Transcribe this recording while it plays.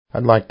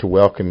I'd like to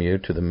welcome you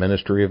to the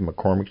ministry of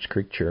McCormick's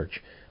Creek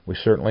Church. We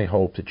certainly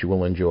hope that you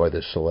will enjoy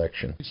this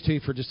selection. To you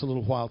for just a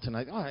little while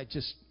tonight.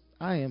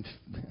 I'm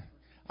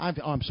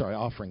sorry,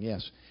 offering,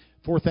 yes.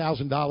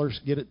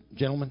 $4,000, get it,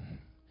 gentlemen?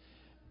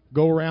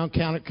 Go around,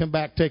 count it, come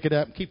back, take it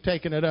up. Keep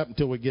taking it up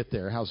until we get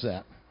there. How's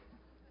that?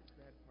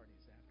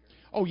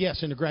 Oh,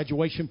 yes, and the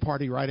graduation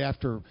party right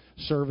after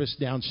service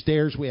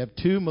downstairs. We have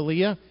two,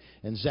 Malia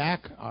and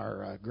Zach,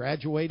 are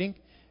graduating.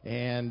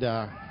 And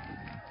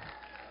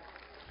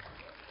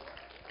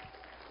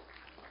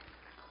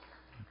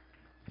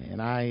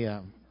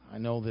I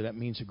know that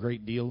means a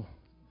great deal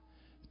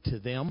to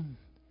them,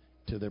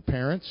 to their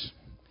parents,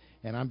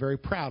 and I'm very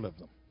proud of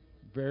them.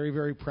 Very,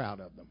 very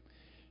proud of them.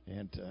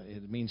 And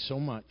it means so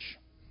much.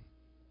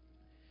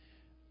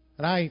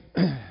 And I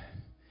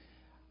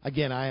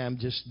am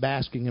just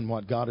basking in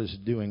what God is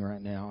doing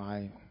right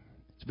now.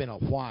 It's been a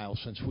while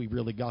since we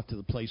really got to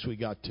the place we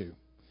got to.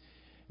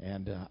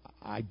 And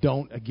I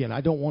don't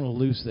want to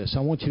lose this.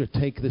 I want you to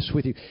take this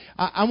with you.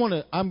 I want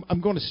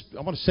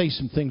to say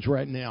some things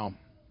right now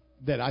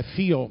that I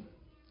feel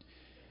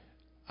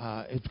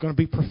it's going to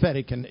be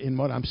prophetic in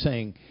what I'm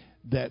saying.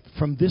 That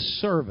from this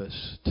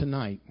service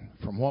tonight,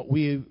 from what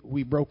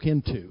we broke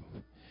into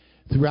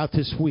throughout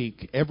this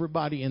week,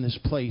 everybody in this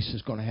place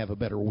is going to have a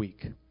better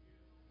week.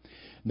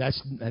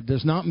 That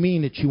does not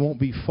mean that you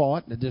won't be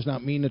fought. That does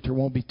not mean that there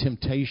won't be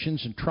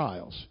temptations and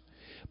trials.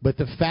 But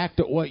the fact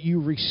that what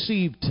you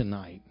received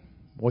tonight,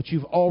 what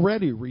you've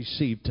already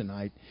received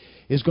tonight,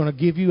 is going to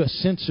give you a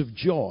sense of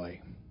joy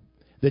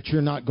that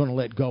you're not going to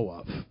let go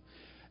of.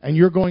 And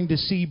you're going to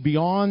see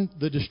beyond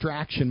the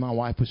distraction my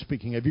wife was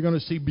speaking of. You're going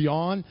to see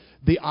beyond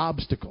the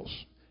obstacles.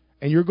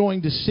 And you're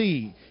going to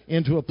see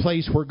into a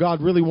place where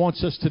God really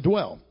wants us to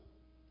dwell.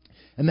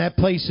 And that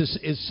place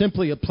is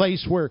simply a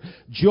place where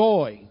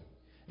joy,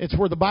 it's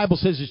where the Bible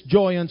says it's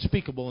joy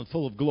unspeakable and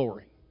full of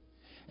glory.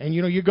 And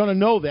you're going to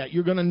know that.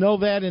 You're going to know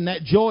that, and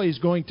that joy is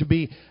going to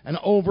be an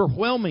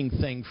overwhelming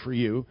thing for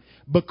you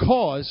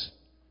because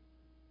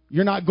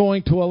you're not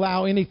going to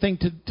allow anything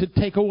to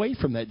take away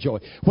from that joy.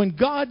 When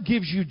God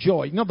gives you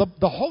joy,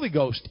 the Holy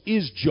Ghost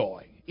is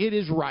joy. It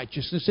is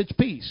righteousness. It's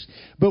peace.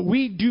 But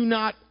we do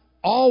not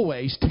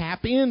always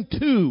tap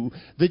into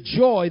the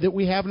joy that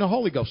we have in the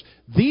Holy Ghost.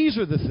 These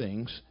are the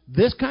things,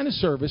 this kind of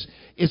service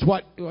is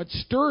what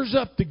stirs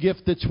up the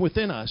gift that's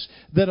within us,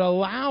 that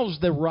allows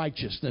the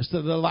righteousness, that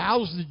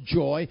allows the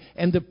joy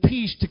and the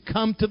peace to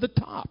come to the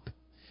top.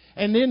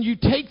 And then you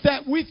take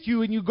that with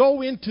you and you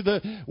go into the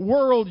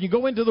world, you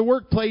go into the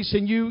workplace,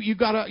 and you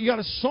got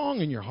a song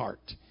in your heart.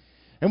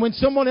 And when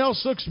someone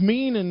else looks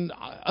mean and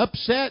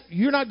upset,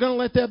 you're not going to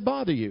let that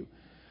bother you.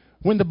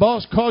 When the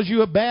boss calls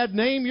you a bad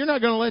name, you're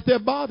not going to let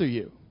that bother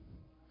you.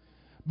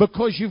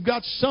 Because you've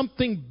got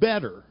something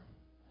better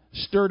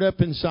stirred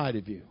up inside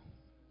of you.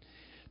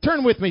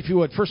 Turn with me, if you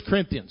would, 1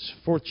 Corinthians,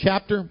 4th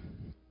chapter.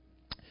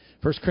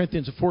 1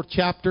 Corinthians, the 4th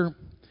chapter.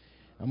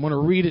 I'm going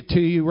to read it to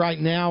you right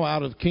now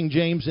out of King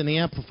James and the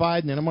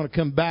Amplified, and then I'm going to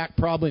come back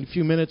probably in a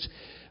few minutes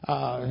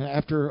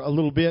after a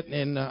little bit,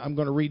 and I'm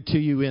going to read to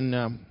you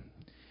in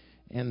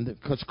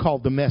it's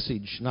called The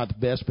Message. Not the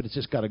best, but it's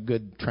just got a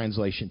good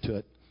translation to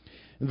it.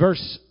 In 1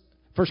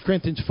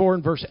 Corinthians 4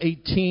 and verse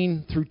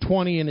 18 through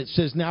 20, and it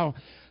says, "Now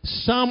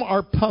some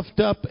are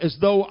puffed up as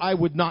though I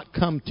would not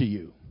come to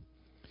you,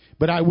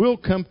 but I will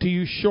come to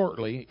you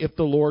shortly, if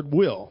the Lord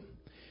will,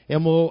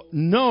 and will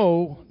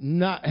know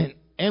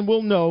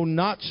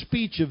not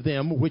speech of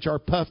them which are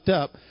puffed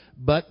up,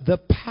 but the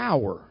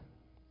power.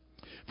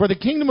 For the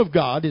kingdom of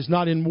God is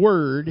not in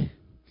word,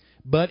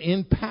 but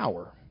in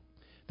power."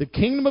 The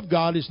kingdom of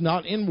God is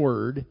not in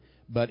word,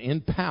 but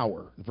in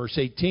power. Verse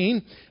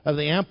 18 of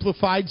the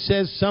Amplified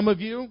says, "Some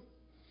of you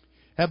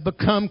have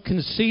become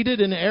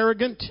conceited and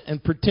arrogant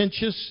and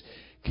pretentious,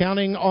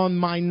 counting on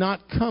my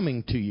not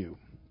coming to you.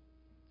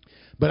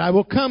 But I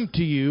will come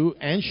to you,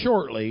 and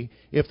shortly,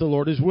 if the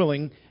Lord is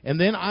willing, and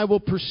then I will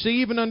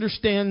perceive and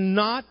understand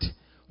not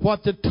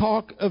what the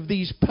talk of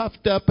these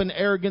puffed up and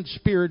arrogant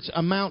spirits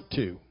amount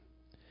to,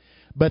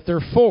 but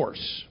their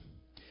force,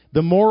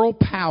 the moral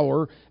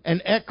power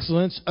and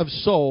excellence of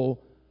soul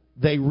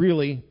they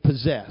really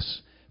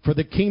possess. For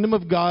the kingdom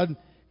of God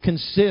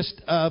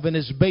consists of and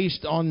is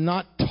based on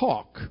not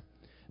talk,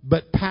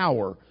 but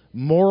power,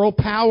 moral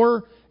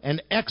power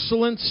and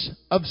excellence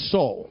of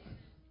soul."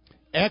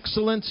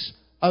 Excellence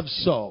of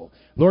soul.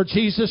 Lord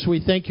Jesus, we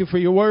thank you for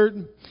your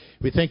word.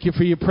 We thank you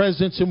for your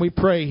presence, and we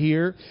pray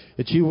here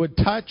that you would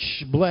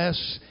touch,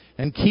 bless,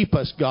 and keep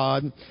us,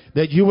 God,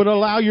 that you would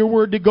allow your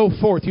word to go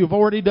forth. You've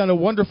already done a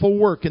wonderful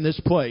work in this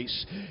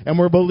place, and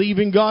we're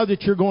believing, God,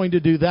 that you're going to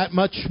do that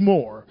much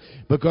more,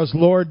 because,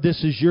 Lord,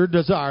 this is your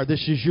desire,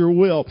 this is your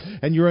will,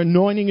 and your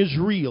anointing is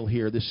real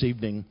here this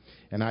evening.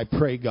 And I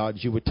pray, God,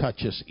 you would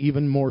touch us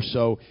even more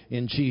so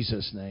in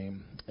Jesus'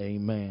 name.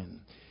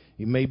 Amen.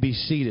 You may be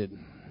seated.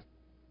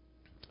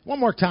 One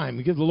more time,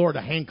 we give the Lord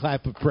a hand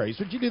clap of praise.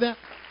 Would you do that?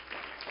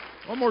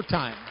 One more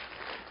time.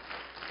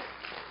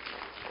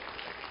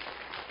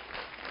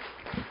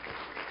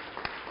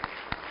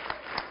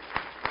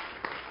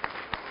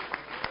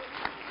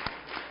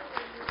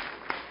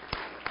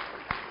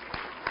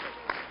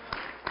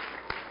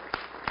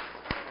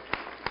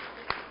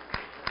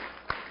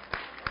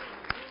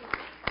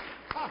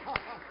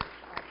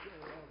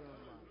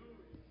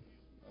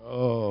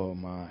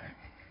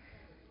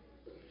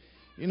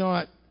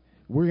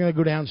 we're going to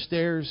go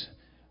downstairs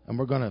and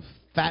we're going to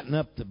fatten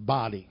up the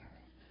body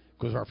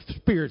because our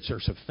spirits are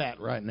so fat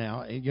right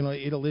now. You know,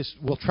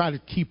 we'll try to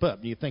keep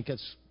up. Do you think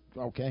that's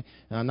okay?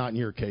 Not in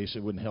your case. It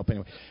wouldn't help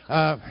anyway.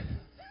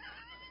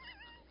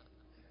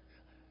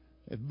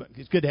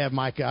 It's good to have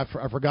Mike. I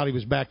forgot he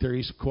was back there.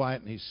 He's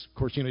quiet. And he's, of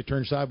course, you know, he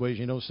turns sideways.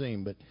 You don't see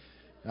him. But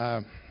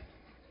I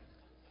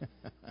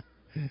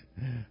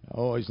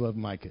always loved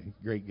Mike.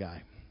 Great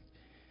guy.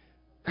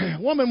 A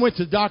woman went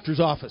to the doctor's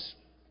office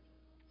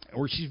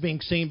where she's being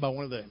seen by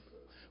one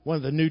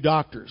of the new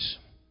doctors.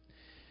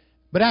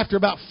 But after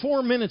about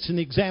 4 minutes in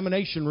the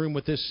examination room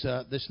with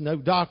this new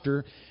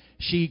doctor,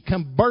 she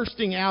come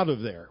bursting out of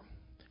there,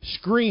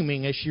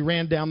 screaming as she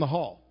ran down the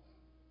hall.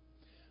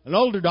 An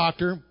older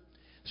doctor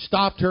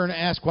stopped her and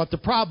asked what the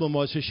problem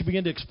was. So she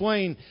began to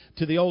explain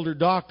to the older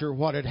doctor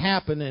what had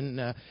happened.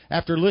 And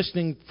after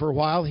listening for a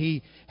while,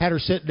 he had her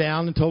sit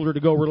down and told her to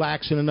go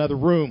relax in another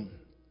room.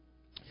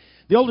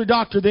 The older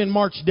doctor then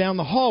marched down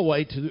the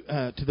hallway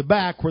to the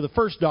back where the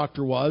first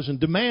doctor was and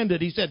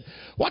demanded, he said,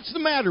 "What's the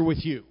matter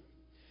with you?"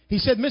 He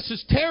said,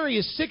 "Mrs. Terry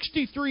is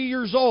 63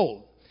 years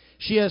old.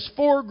 She has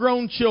 4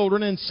 grown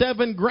children and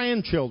 7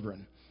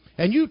 grandchildren.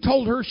 And you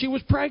told her she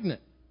was pregnant."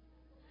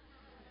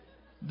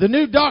 The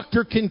new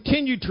doctor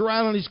continued to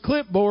write on his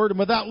clipboard, and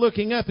without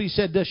looking up, he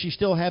said, "Does she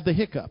still have the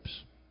hiccups?"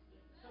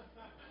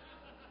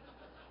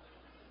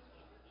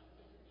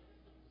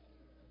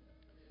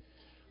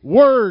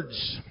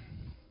 Words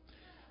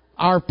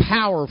are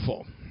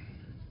powerful.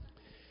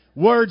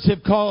 Words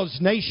have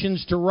caused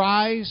nations to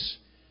rise,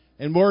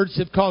 and words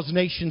have caused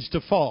nations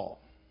to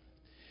fall.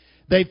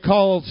 They've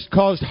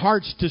caused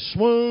hearts to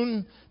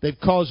swoon. They've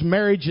caused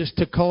marriages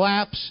to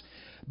collapse.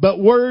 But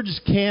words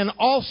can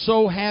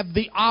also have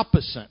the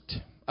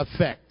opposite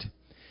effect.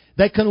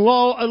 They can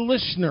lull a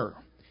listener,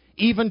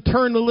 even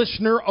turn the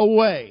listener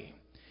away.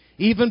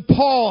 Even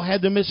Paul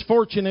had the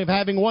misfortune of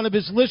having one of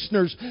his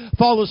listeners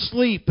fall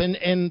asleep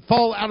and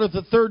fall out of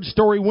the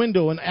 3rd-story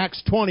window in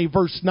Acts 20,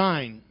 verse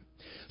 9.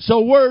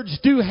 So words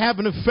do have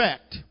an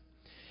effect.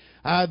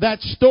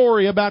 That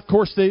story about, of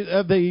course,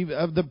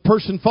 the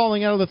person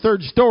falling out of the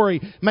 3rd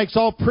story makes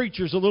all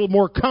preachers a little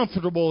more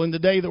comfortable in the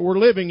day that we're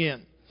living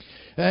in.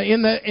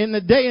 In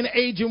the day and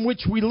age in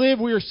which we live,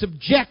 we are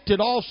subjected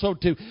also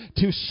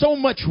to so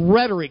much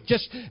rhetoric,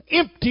 just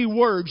empty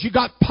words. You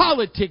got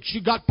politics,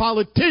 you got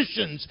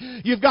politicians,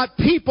 you've got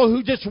people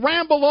who just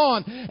ramble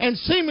on and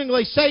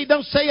seemingly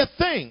don't say a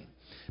thing.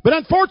 But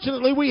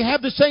unfortunately, we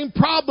have the same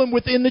problem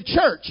within the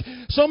church.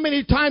 So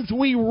many times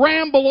we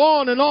ramble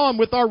on and on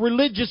with our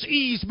religious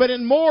ease, but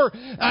in more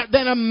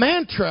than a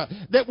mantra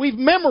that we've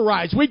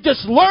memorized. We've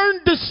just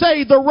learned to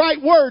say the right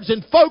words.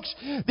 And folks,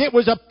 it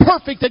was a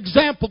perfect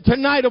example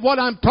tonight of what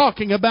I'm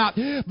talking about.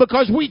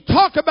 Because we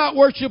talk about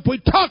worship,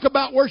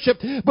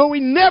 but we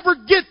never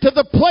get to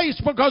the place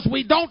because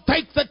we don't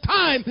take the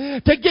time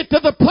to get to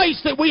the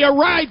place that we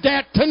arrived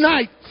at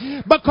tonight.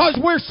 Because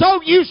we're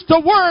so used to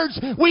words,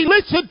 we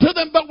listen to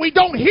them, but we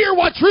don't hear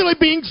what's really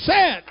being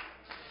said.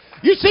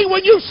 You see,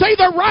 when you say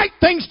the right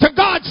things to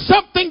God,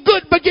 something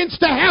good begins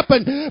to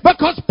happen.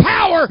 Because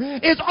power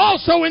is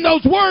also in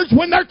those words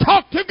when they're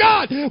talked to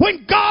God.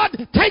 When God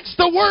takes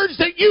the words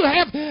that you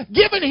have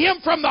given Him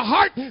from the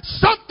heart,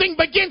 something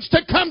begins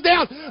to come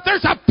down.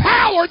 There's a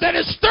power that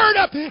is stirred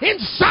up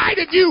inside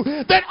of you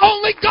that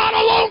only God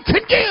alone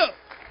can give.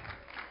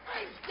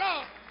 Praise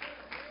God.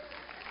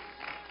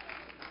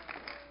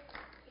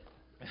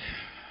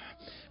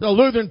 The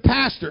Lutheran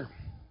pastor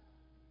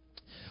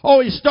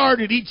always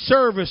started each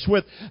service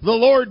with, "The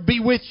Lord be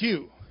with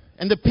you."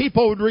 And the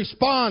people would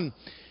respond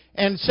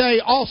and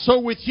say, "Also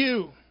with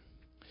you."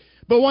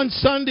 But one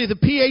Sunday, the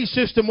PA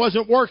system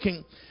wasn't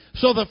working.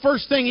 So the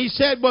first thing he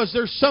said was,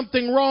 "There's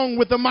something wrong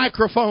with the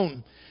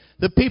microphone."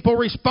 The people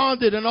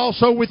responded, "And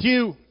also with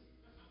you."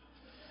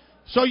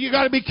 So you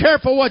got to be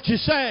careful what you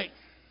say.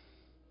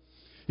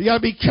 You got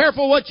to be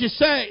careful what you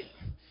say.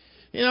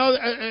 You know,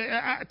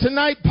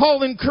 tonight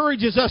Paul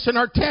encourages us in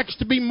our text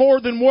to be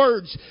more than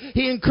words.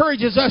 He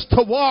encourages us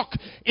to walk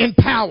in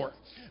power.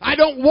 I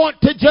don't want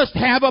to just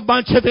have a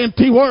bunch of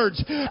empty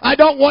words. I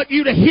don't want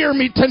you to hear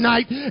me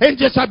tonight in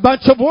just a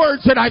bunch of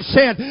words that I've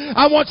said.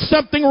 I want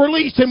something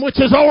released, and which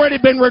has already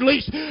been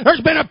released.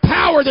 There's been a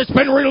power that's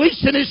been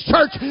released in His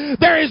church.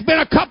 There has been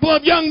a couple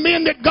of young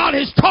men that God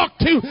has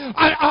talked to.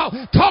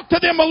 I'll talk to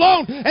them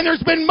alone, and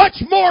there's been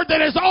much more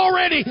that has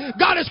already,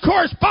 God has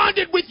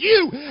corresponded with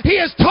you. He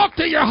has talked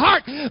to your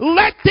heart.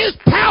 Let this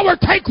power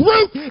take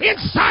root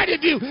inside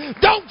of you.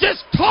 Don't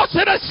just toss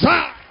it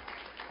aside.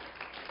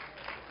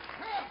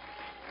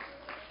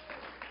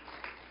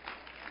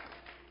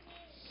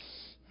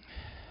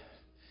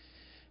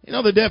 You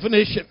know the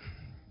definition,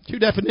 2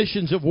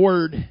 definitions of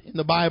word in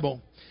the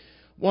Bible.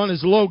 One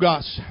is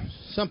logos,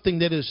 something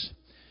that is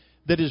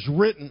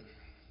written,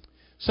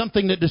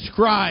 something that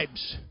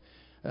describes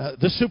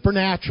the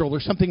supernatural, or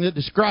something that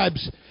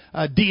describes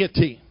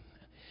deity.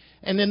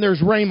 And then there's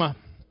rhema,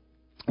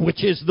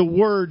 which is the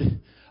word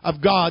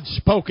of God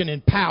spoken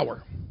in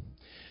power.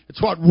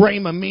 It's what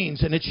rhema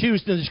means, and it's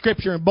used in the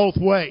Scripture in both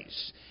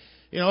ways.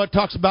 You know, it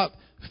talks about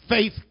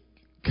faith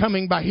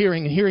coming by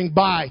hearing, and hearing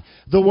by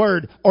the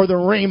Word, or the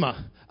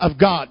Rhema of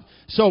God.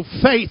 So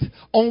faith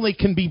only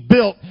can be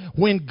built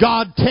when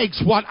God takes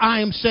what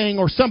I am saying,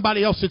 or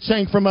somebody else is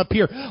saying from up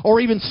here, or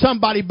even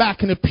somebody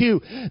back in the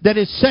pew that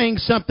is saying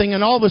something,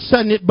 and all of a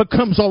sudden it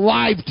becomes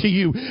alive to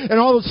you. And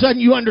all of a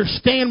sudden you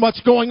understand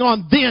what's going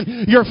on.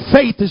 Then your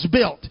faith is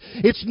built.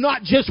 It's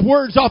not just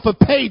words off a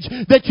page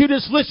that you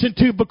just listen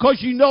to because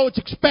you know it's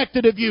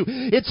expected of you.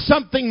 It's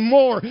something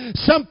more,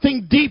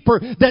 something deeper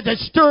that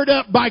is stirred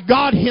up by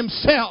God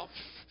Himself.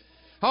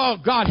 Oh,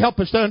 God, help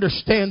us to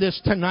understand this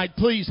tonight.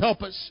 Please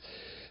help us.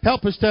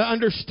 Help us to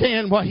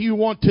understand what you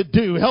want to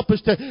do. Help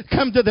us to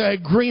come to the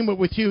agreement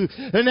with you.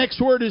 The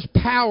next word is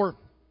power,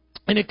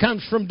 and it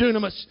comes from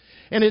dunamis.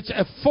 And it's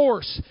a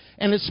force,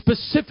 and it's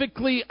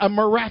specifically a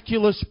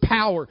miraculous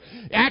power.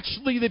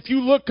 Actually, if you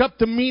look up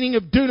the meaning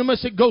of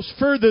dunamis, it goes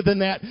further than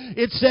that.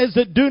 It says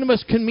that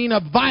dunamis can mean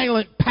a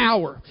violent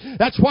power.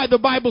 That's why the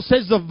Bible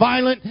says the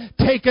violent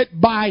take it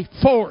by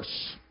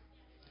force.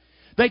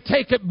 They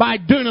take it by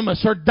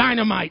dunamis, or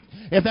dynamite,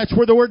 if that's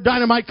where the word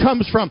dynamite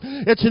comes from.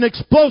 It's an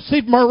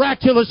explosive,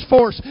 miraculous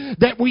force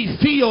that we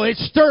feel.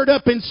 It's stirred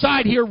up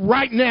inside here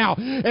right now.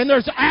 And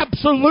there's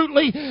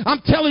absolutely,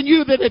 I'm telling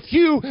you that if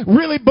you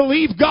really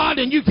believe God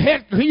and you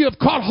have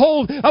caught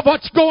hold of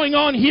what's going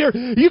on here,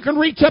 you can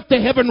reach up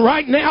to heaven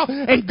right now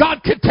and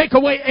God could take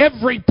away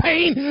every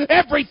pain,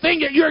 everything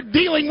that you're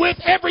dealing with,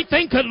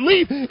 everything could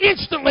leave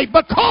instantly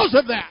because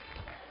of that.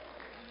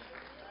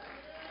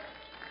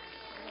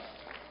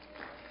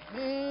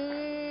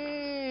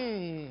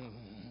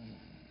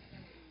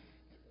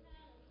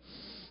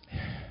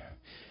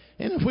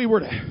 And if we were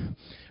to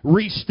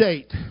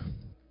restate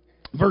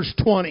verse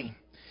 20,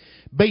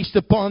 based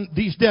upon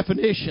these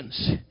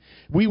definitions,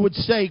 we would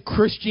say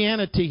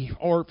Christianity,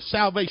 or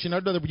salvation,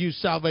 I'd rather use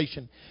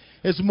salvation,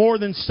 is more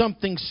than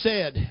something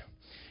said.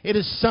 It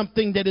is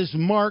something that is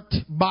marked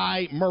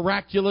by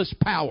miraculous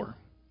power.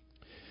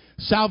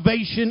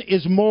 Salvation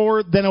is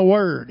more than a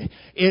word.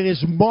 It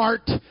is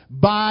marked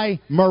by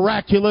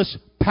miraculous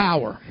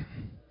power.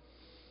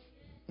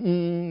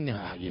 1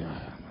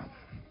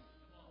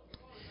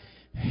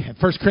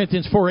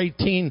 Corinthians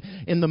 4:18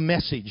 in the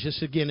Message.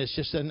 This again,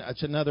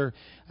 it's another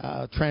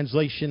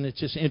translation. It's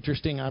just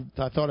interesting. I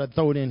thought I'd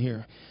throw it in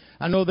here.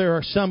 I know there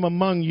are some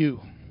among you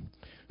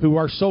who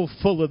are so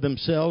full of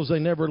themselves they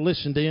never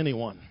listen to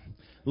anyone,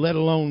 let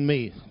alone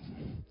me.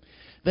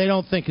 They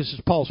don't think, this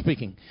is Paul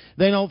speaking,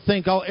 they don't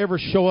think I'll ever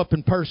show up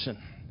in person.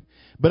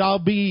 But I'll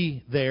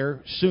be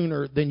there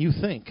sooner than you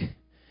think.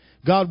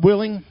 God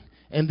willing,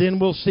 and then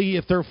we'll see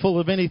if they're full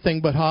of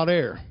anything but hot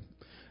air.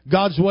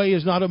 God's way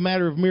is not a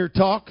matter of mere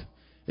talk.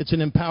 It's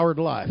an empowered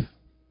life.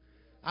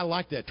 I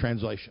like that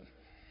translation.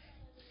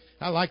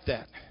 I like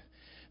that.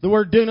 The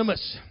word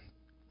dunamis,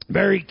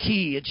 very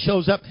key. It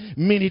shows up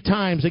many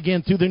times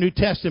again through the New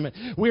Testament.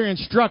 We're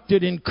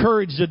instructed,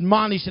 encouraged,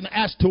 admonished, and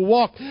asked to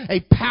walk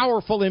a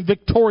powerful and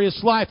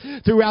victorious life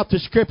throughout the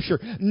Scripture.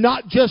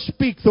 Not just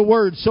speak the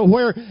words. So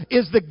where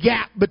is the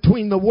gap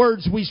between the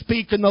words we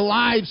speak and the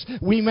lives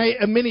we may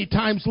many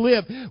times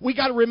live? We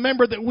got to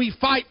remember that we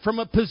fight from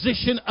a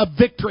position of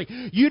victory.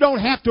 You don't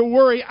have to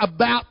worry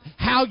about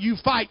how you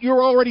fight.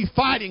 You're already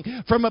fighting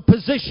from a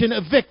position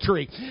of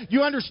victory.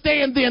 You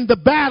understand then the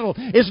battle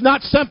is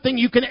not something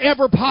you can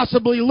ever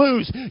possibly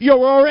lose.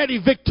 You're already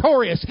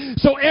victorious.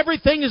 So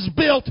everything is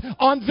built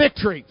on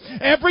victory.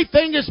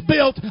 Everything is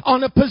built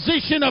on a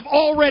position of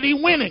already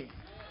winning.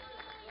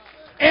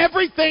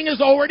 Everything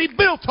is already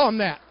built on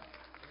that.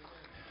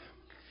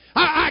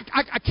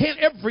 I can't,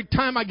 every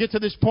time I get to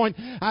this point,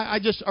 I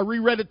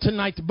reread it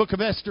tonight, the book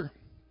of Esther.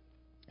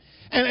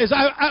 And as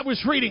I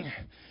was reading,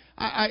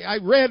 I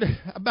read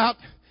about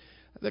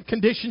the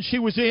condition she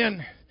was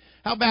in,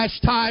 how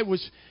Vashti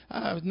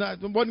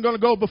wasn't going to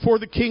go before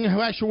the king,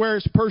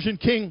 Ahasuerus, Persian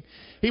king.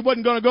 He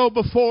wasn't going to go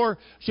before.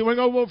 She wasn't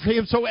going to go before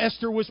him. So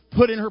Esther was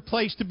put in her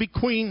place to be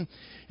queen.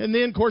 And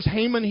then, of course,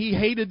 Haman, he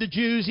hated the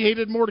Jews. He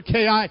hated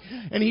Mordecai,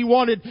 and he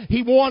wanted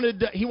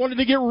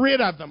to get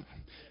rid of them.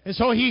 And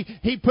so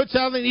he puts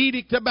out an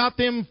edict about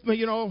them,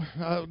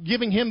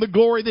 giving him the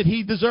glory that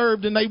he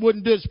deserved, and they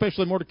wouldn't do it,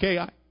 especially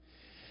Mordecai.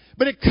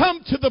 But it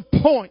comes to the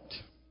point.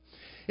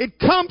 It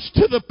comes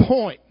to the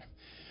point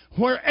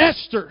where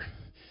Esther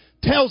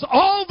tells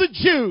all the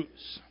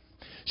Jews,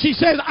 she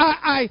says,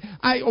 I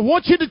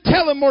want you to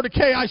tell them,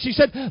 Mordecai, she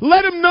said,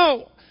 let them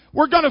know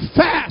we're going to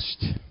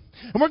fast.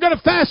 And we're going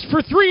to fast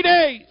for 3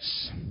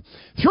 days,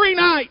 3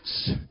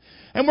 nights.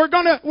 And we're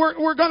gonna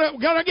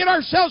get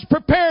ourselves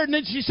prepared. And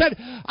then she said,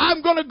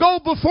 I'm gonna go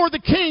before the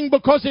king,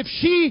 because if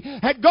she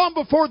had gone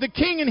before the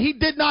king and he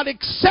did not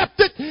accept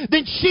it,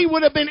 then she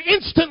would have been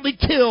instantly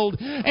killed.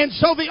 And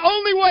so the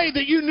only way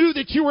that you knew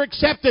that you were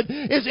accepted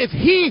is if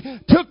he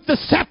took the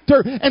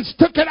scepter and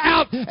took it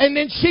out, and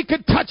then she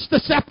could touch the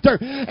scepter.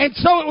 And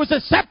so it was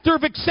a scepter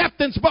of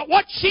acceptance. But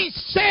what she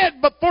said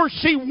before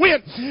she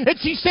went, and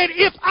she said,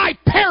 if I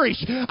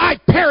perish, I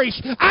perish.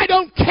 I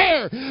don't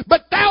care.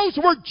 But those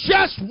were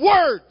just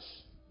words.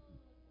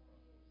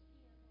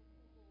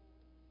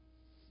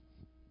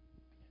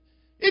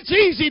 It's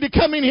easy to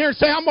come in here and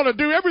say, I'm going to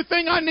do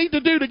everything I need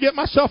to do to get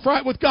myself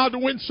right with God, to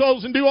win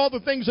souls and do all the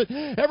things that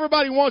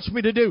everybody wants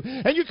me to do.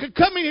 And you can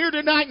come in here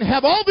tonight and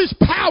have all this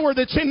power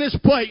that's in this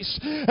place.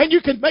 And you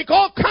can make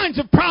all kinds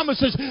of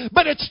promises,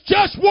 but it's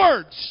just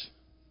words.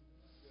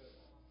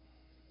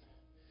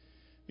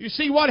 You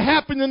see, what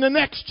happened in the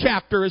next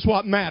chapter is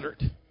what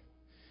mattered.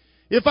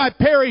 If I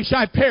perish,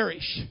 I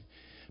perish.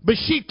 But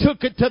she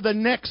took it to the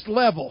next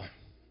level.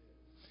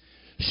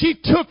 She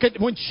took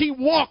it when she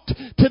walked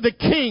to the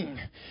king,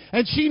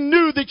 and she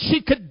knew that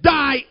she could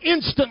die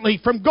instantly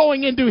from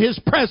going into his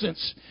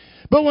presence.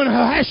 But when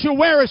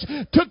Ahasuerus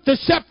took the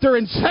scepter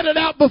and set it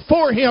out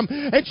before him,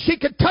 and she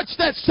could touch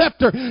that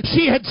scepter,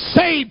 she had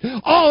saved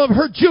all of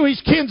her Jewish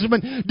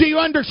kinsmen. Do you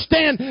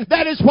understand?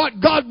 That is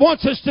what God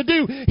wants us to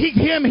do.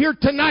 Him here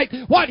tonight,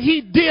 what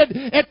He did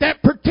at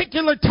that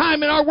particular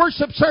time in our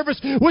worship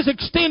service was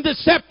extend a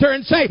scepter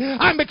and say,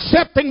 I'm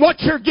accepting what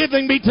you're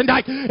giving me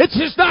tonight. It's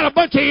just not a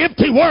bunch of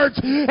empty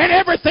words. And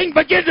everything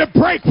began to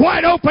break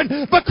wide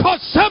open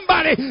because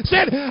somebody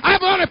said, I'm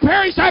going to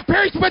perish, I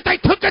perish, but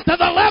they took it to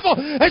the level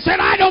and said,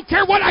 I don't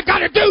care what I got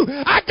to do.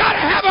 I got to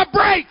have a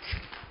break.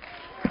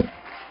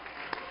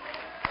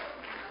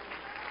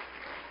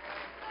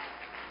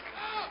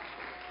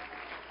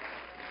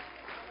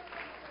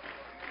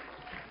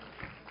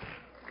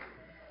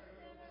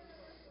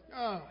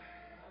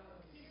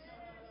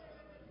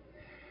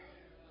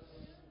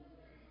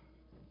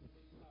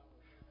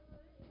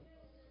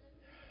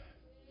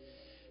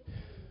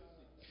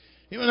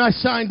 When I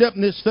signed up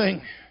in this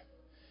thing,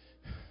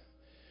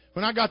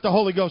 when I got the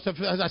Holy Ghost,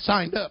 I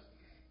signed up.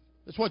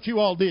 That's what you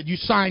all did. You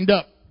signed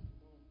up.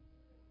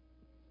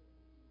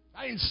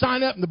 I didn't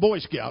sign up in the Boy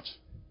Scouts.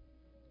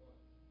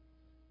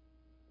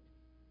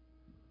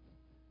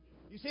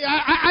 You see,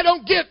 I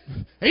don't get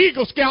an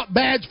Eagle Scout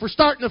badge for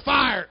starting a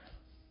fire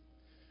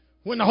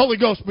when the Holy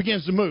Ghost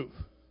begins to move.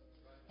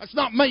 That's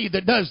not me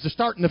that does the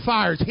starting the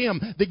fire. It's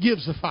Him that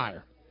gives the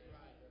fire.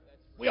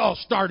 We all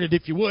started,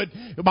 if you would,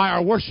 by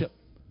our worship.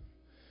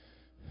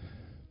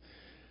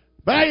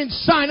 But I didn't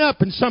sign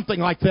up in something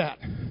like that.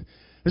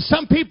 And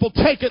some people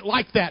take it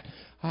like that.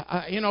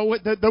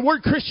 The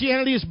word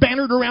Christianity is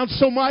bannered around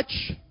so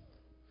much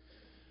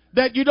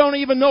that you don't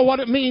even know what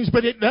it means,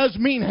 but it does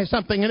mean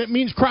something, and it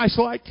means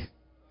Christ-like.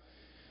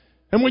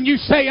 And when you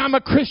say I'm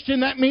a Christian,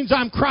 that means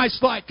I'm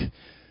Christ-like.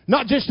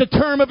 Not just a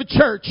term of a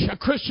church, a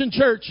Christian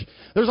church.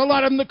 There's a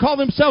lot of them that call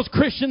themselves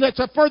Christian. That's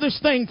the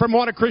furthest thing from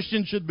what a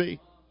Christian should be.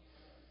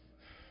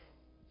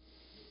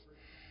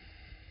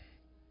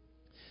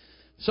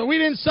 So we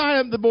didn't sign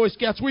up the Boy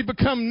Scouts. We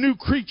become new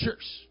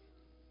creatures.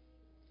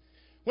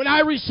 When I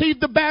received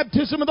the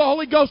baptism of the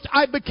Holy Ghost,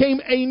 I became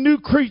a new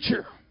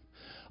creature.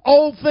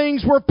 Old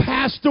things were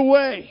passed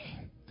away.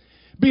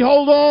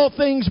 Behold, all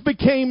things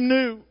became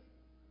new.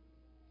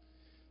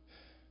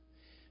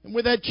 And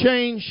with that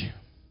change,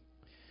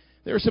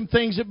 there are some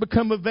things that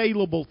become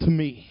available to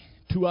me,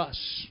 to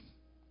us.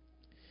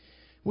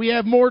 We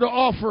have more to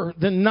offer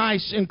than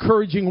nice,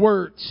 encouraging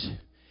words.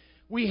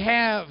 We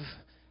have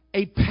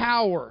a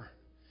power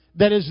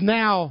that is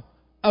now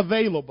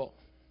available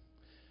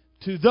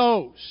to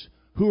those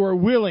who are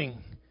willing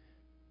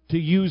to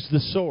use the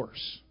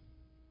source.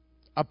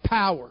 A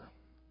power.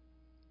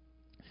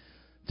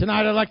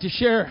 Tonight I'd like to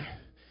share,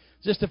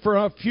 just for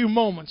a few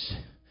moments,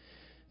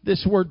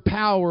 this word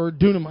power, or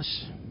dunamis.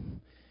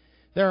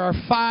 There are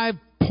 5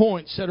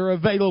 points that are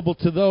available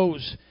to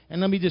those,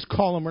 and let me just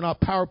call them, they're not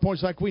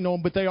PowerPoints like we know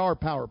them, but they are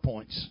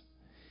PowerPoints,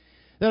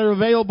 that are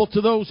available to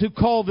those who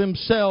call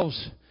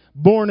themselves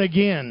born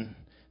again,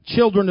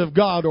 children of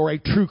God, or a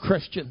true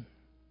Christian.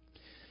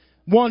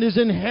 One is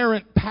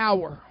inherent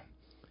power.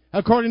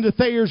 According to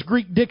Thayer's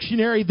Greek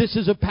dictionary, this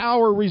is a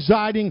power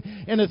residing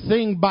in a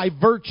thing by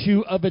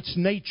virtue of its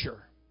nature.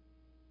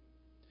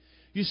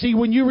 You see,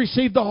 when you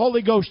receive the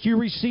Holy Ghost, you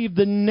receive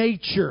the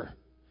nature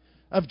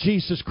of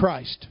Jesus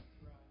Christ.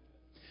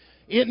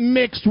 It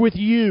mixed with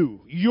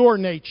you, your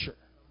nature.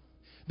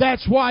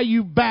 That's why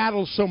you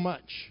battle so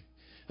much.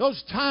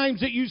 Those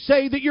times that you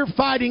say that you're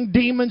fighting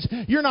demons,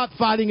 you're not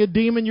fighting a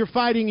demon, you're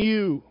fighting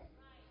you.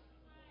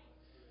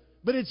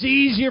 But it's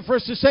easier for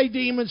us to say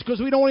demons because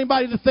we don't want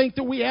anybody to think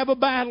that we have a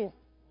battle.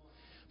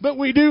 But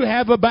we do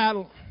have a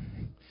battle.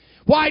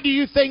 Why do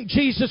you think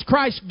Jesus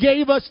Christ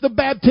gave us the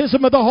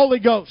baptism of the Holy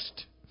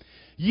Ghost?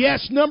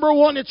 Yes, number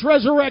one, it's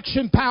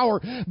resurrection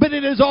power. But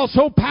it is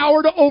also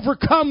power to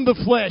overcome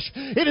the flesh.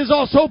 It is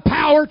also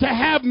power to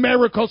have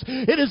miracles.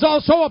 It is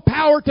also a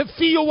power to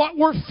feel what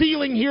we're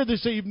feeling here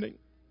this evening.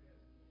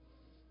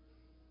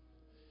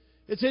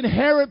 It's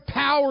inherent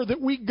power that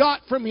we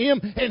got from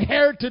Him,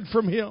 inherited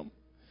from Him.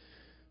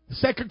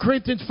 2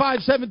 Corinthians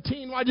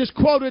 5:17, I just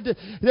quoted,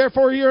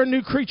 therefore you're a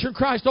new creature in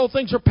Christ. All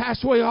things are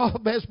passed away, all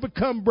has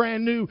become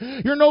brand new.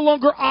 You're no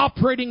longer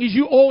operating as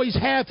you always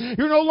have.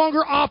 You're no longer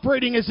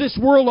operating as this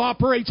world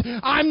operates.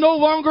 I'm no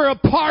longer a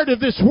part of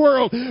this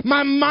world.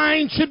 My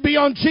mind should be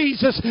on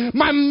Jesus.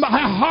 My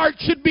heart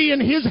should be in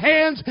His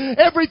hands.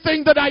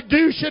 Everything that I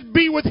do should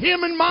be with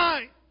Him in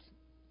mind.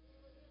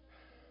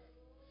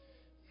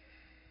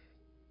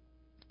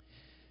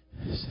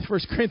 1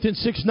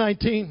 Corinthians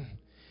 6:19.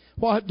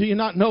 What, do you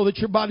not know that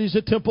your body is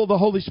a temple of the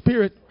Holy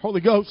Spirit,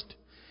 Holy Ghost,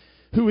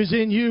 who is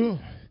in you,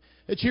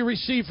 that you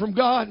received from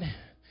God?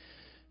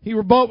 You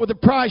were bought with a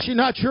price, you're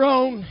not your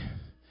own.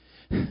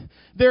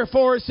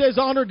 Therefore, it says,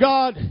 honor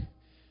God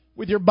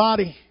with your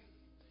body.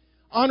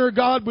 Honor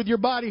God with your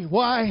body.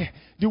 Why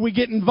do we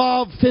get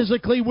involved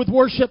physically with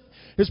worship?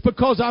 It's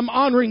because I'm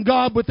honoring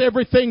God with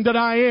everything that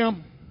I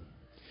am.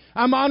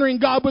 I'm honoring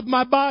God with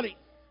my body.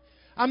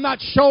 I'm not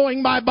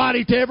showing my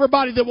body to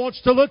everybody that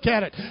wants to look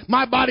at it.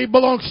 My body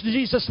belongs to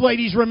Jesus.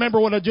 Ladies, remember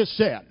what I just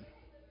said.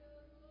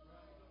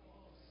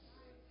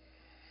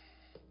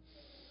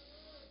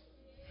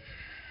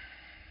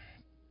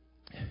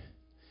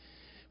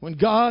 When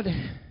God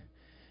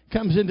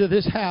comes into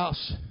this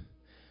house,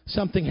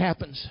 something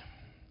happens.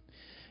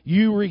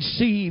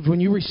 When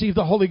you receive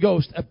the Holy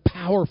Ghost, a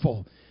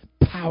powerful,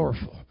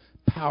 powerful,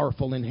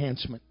 powerful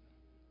enhancement.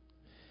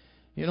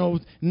 You know,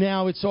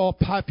 now it's all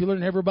popular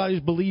and everybody's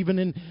believing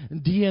in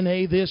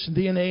DNA this and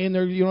DNA, and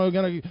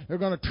they're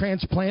gonna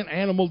transplant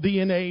animal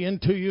DNA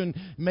into you and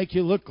make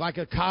you look like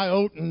a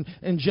coyote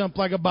and jump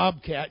like a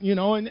bobcat. You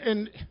know,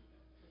 and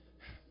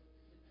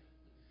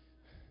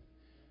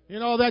you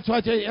know, that's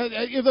why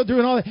they're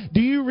doing all that. Do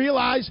you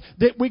realize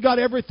that we got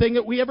everything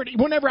that we ever need?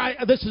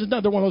 This is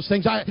another one of those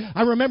things.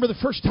 I remember the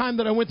first time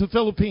that I went to the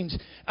Philippines.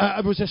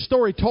 It was a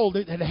story told.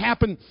 It had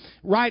happened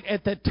right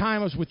at that time.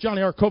 I was with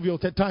Johnny Arcovio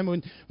at that time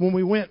when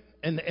we went.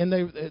 And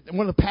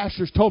one of the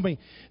pastors told me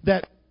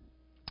that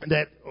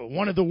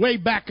one of the way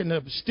back in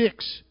the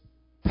sticks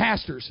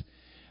pastors,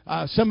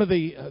 some of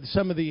the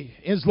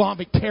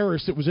Islamic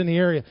terrorists that was in the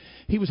area,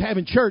 he was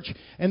having church,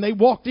 and they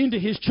walked into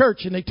his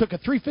church and they took a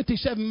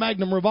 .357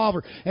 Magnum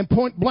revolver and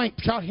point blank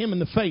shot him in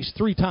the face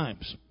 3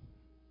 times.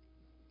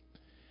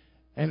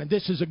 And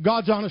this is a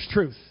God's honest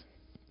truth.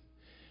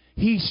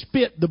 He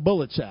spit the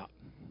bullets out.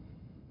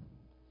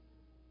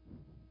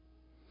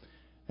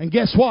 And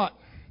guess what?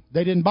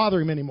 They didn't bother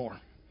him anymore.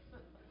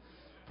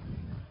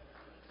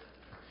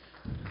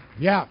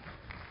 Yeah.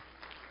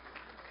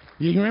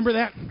 You remember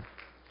that?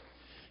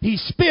 He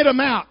spit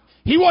them out.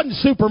 He wasn't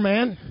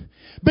Superman,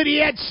 but he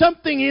had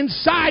something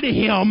inside of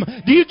him.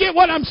 Do you get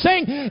what I'm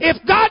saying?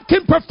 If God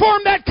can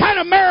perform that kind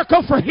of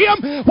miracle for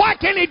him, why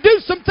can't He do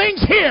some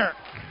things here?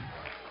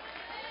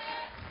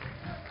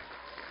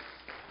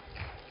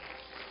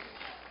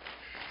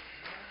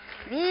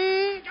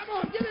 Come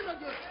on, give him a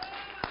good.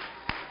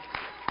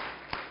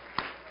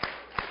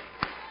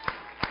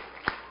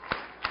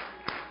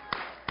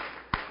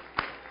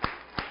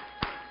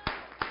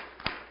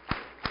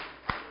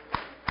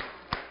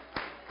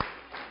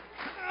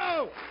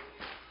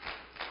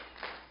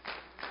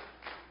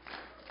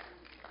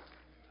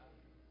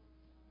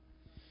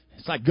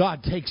 It's like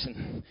God takes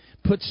and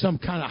puts some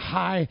kind of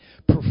high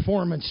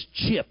performance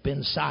chip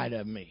inside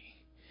of me.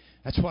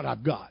 That's what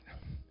I've got.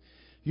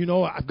 You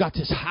know, I've got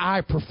this high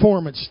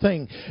performance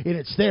thing, and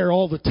it's there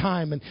all the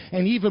time.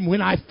 And even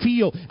when I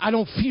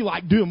don't feel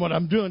like doing what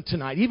I'm doing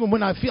tonight. Even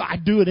when I feel, I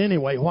do it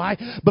anyway. Why?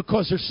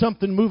 Because there's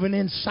something moving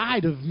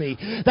inside of me.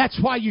 That's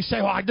why you say,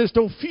 I just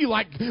don't feel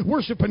like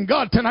worshiping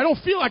God tonight. I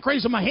don't feel like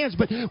raising my hands.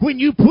 But when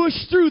you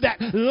push through that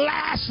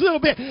last little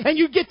bit, and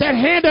you get that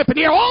hand up in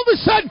the air, all of a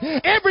sudden,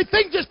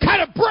 everything just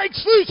kind of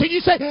breaks loose. And you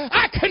say,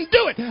 I can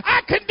do it.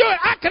 I can do it.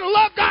 I can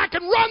love God. I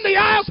can run the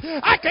aisles.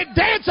 I can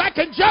dance. I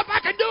can jump. I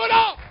can do it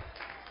all.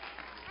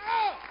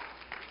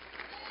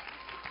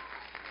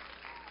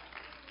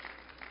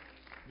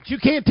 But you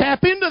can't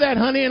tap into that,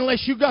 honey,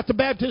 unless you've got the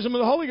baptism of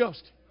the Holy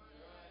Ghost.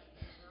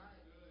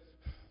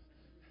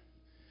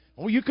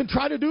 Well, you can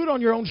try to do it on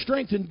your own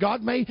strength, and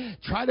God may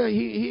try to,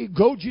 He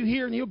goad you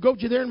here and He'll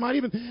goad you there and might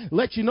even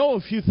let you know a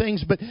few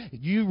things, but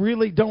you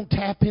really don't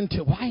tap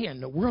into why in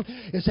the world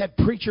is that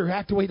preacher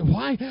act the way?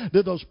 Why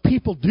do those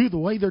people do the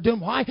way they're doing?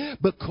 Why?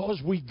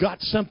 Because we got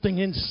something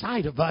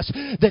inside of us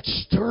that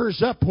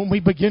stirs up when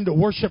we begin to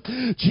worship.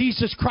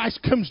 Jesus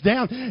Christ comes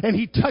down and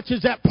He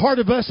touches that part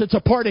of us. It's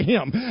a part of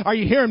Him. Are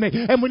you hearing me?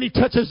 And when He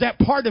touches that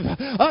part of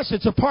us,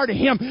 it's a part of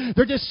Him.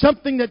 There's just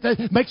something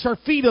that makes our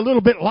feet a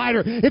little bit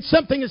lighter. It's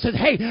something that says,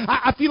 hey,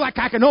 I feel like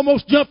I can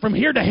almost jump from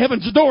here to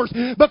heaven's doors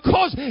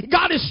because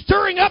God is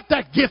stirring up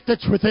that gift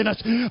that's within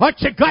us. Aren't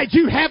you glad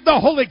you have the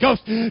Holy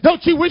Ghost?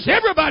 Don't you wish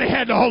everybody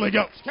had the Holy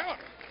Ghost? Come on.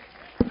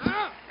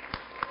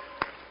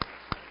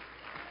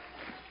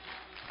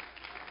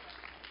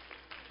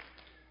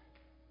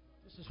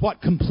 This is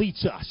what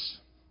completes us.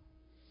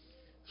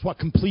 It's what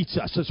completes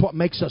us. It's what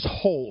makes us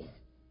whole.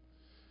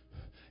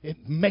 It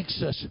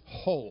makes us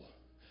whole.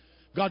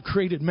 God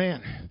created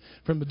man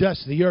from the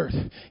dust of the earth.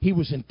 He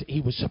was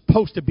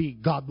supposed to be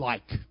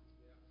godlike.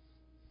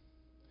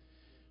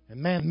 And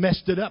man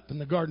messed it up in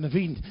the Garden of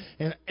Eden.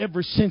 And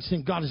ever since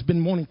then, God has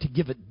been wanting to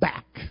give it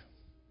back.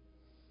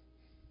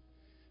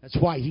 That's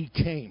why He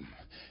came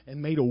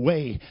and made a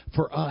way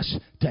for us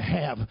to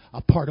have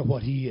a part of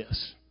what He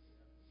is.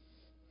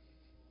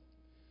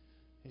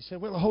 He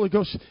said, well, the Holy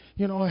Ghost,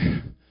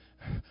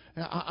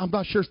 I'm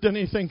not sure it's done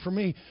anything for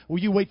me. Well,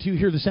 you wait till you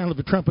hear the sound of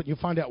a trumpet and you'll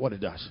find out what it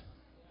does.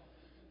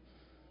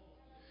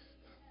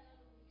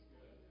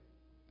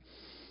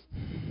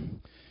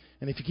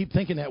 And if you keep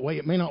thinking that way,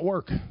 it may not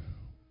work.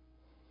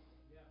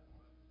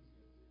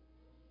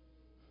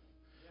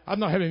 I've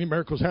not had any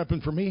miracles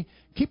happen for me.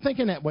 Keep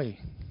thinking that way.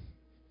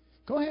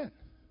 Go ahead.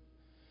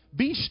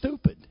 Be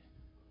stupid.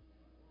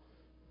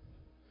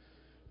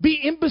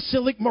 Be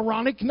imbecilic,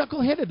 moronic,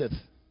 knuckleheadedeth.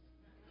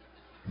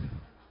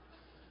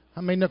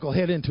 I made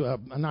knucklehead into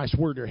a nice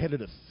word there,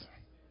 headedeth.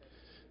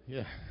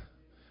 Yeah.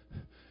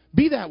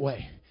 Be that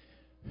way.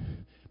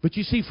 But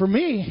you see, for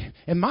me,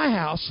 in my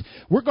house,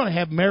 we're going to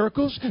have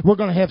miracles. We're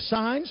going to have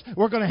signs.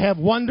 We're going to have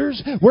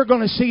wonders. We're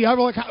going to see...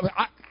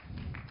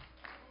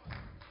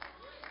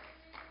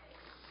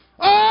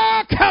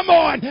 Oh, come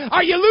on.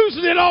 Are you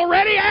losing it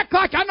already? Act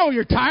like I know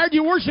you're tired.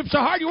 You worship so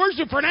hard. You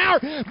worship for an hour.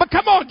 But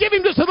come on, give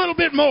him just a little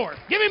bit more.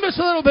 Give him just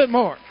a little bit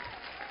more.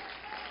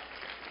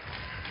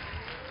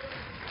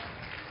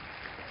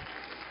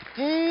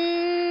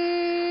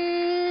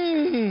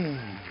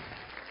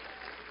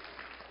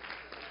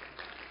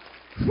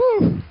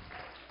 Whew.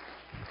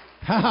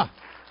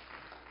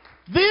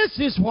 This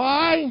is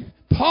why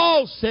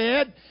Paul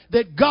said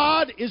that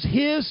God is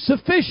his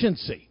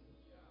sufficiency.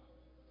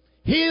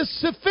 His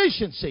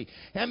sufficiency.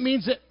 That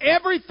means that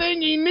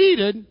everything he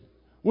needed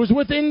was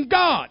within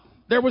God.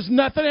 There was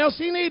nothing else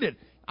he needed.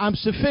 I'm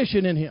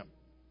sufficient in him.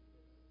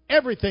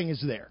 Everything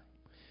is there.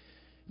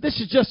 This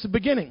is just the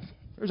beginning.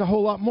 There's a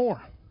whole lot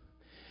more.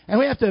 And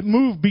we have to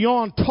move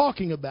beyond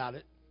talking about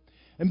it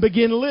and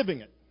begin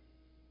living it.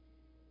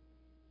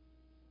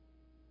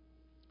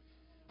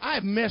 I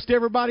have messed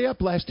everybody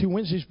up last 2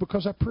 Wednesdays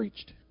because I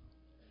preached.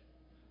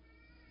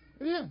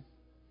 Yeah.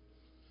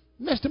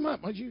 Messed them up.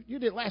 You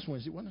did it last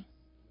Wednesday, wasn't it?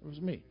 It was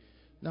me.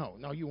 No,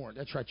 you weren't.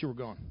 That's right. You were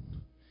gone.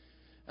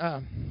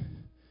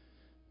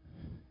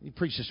 You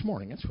preached this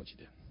morning. That's what you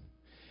did.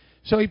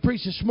 So he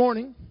preached this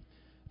morning.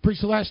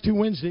 Preached the last 2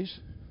 Wednesdays.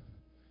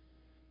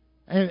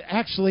 And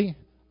actually,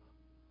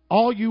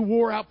 all you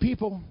wore out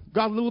people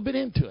got a little bit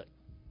into it.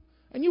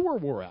 And you were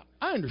wore out.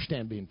 I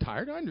understand being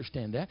tired. I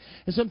understand that.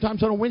 And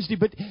sometimes on a Wednesday.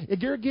 But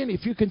again,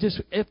 if you can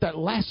just, if that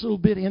last little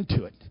bit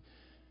into it,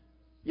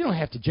 you don't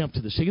have to jump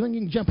to the ceiling.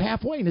 You can jump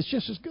halfway and it's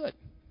just as good.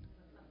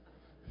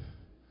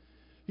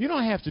 You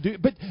don't have to do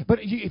it. But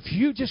if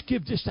you just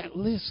give just that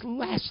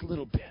last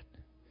little bit,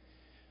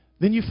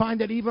 then you find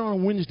that even on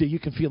a Wednesday, you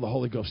can feel the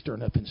Holy Ghost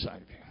stirring up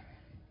inside of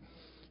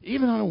you.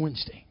 Even on a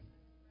Wednesday.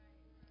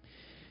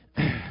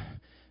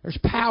 There's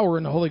power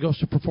in the Holy Ghost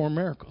to perform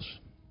miracles.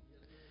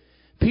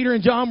 Peter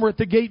and John were at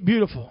the gate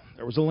beautiful.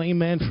 There was a lame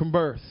man from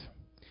birth.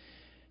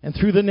 And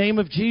through the name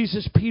of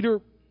Jesus, Peter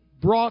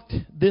brought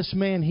this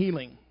man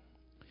healing.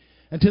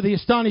 And to the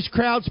astonished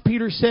crowds,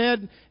 Peter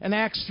said in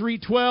Acts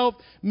 3:12,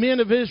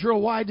 "Men of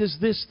Israel, why does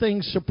this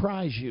thing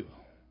surprise you?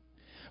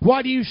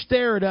 Why do you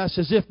stare at us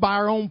as if by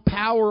our own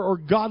power or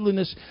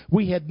godliness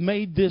we had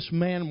made this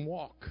man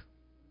walk?"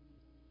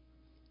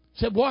 He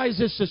said, why is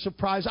this a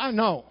surprise? I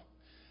know.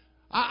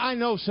 I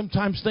know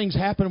sometimes things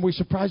happen and we're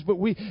surprised, but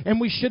we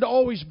should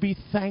always be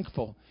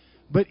thankful.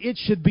 But it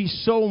should be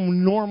so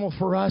normal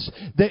for us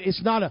that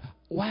it's not a,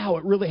 wow,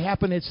 it really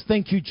happened. It's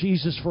thank you,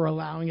 Jesus, for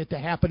allowing it to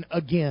happen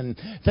again.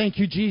 Thank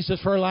you, Jesus,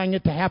 for allowing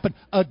it to happen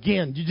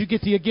again. Did you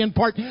get the again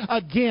part?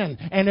 Again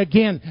and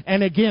again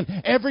and again.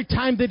 Every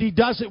time that he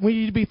does it, we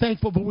need to be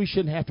thankful, but we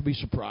shouldn't have to be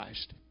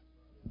surprised.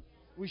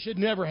 We should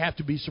never have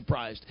to be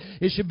surprised.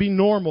 It should be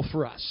normal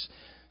for us.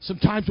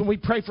 Sometimes when we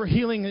pray for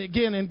healing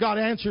again and God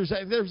answers,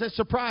 there's that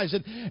surprise.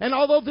 And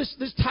although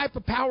this type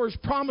of power is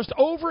promised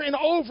over and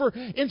over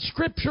in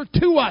Scripture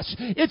to us,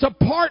 it's a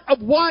part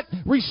of what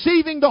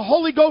receiving the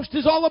Holy Ghost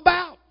is all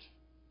about.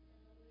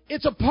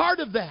 It's a part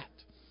of that.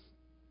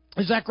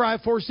 Zechariah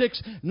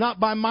 4:6, "Not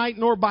by might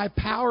nor by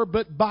power,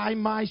 but by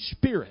my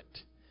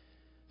Spirit,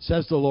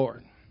 says the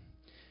Lord."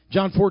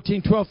 John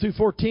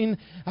 14:12-14,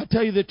 "I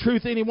tell you the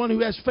truth, anyone who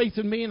has faith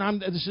in me,"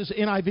 and this is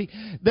NIV,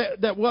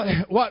 that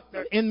what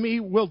in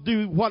me will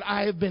do what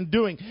I have been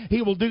doing.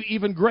 He will do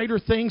even greater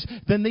things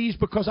than these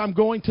because I'm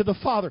going to the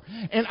Father.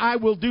 And I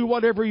will do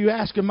whatever you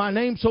ask in my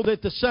name so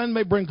that the Son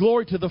may bring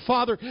glory to the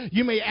Father.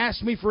 You may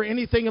ask me for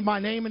anything in my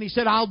name. And he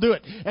said, I'll do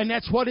it. And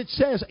that's what it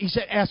says. He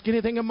said, ask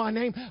anything in my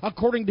name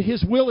according to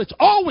his will. It's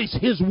always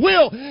his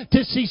will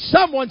to see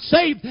someone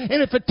saved.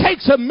 And if it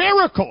takes a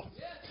miracle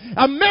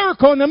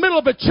in the middle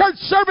of a church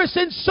service,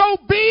 and so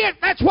be it.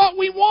 That's what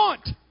we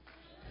want.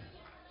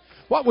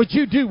 What would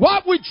you do?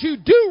 What would you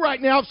do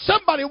right now if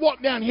somebody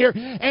walked down here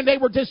and they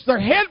were just, their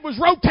head was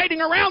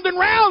rotating around and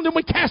round and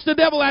we cast the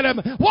devil out of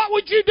them? What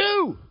would you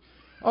do?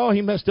 Oh,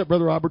 he messed up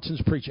Brother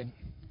Robertson's preaching.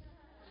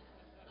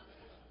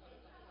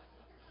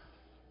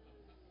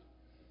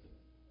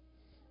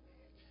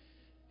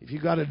 If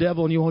you got a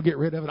devil and you want to get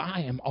rid of it,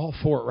 I am all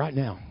for it right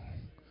now.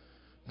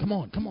 Come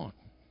on.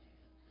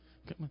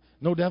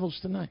 No devils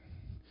tonight.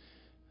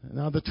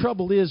 Now, the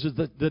trouble is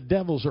that the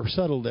devils are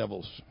subtle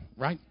devils.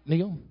 Right,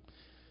 Neil?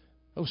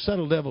 Those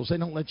subtle devils, they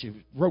don't let you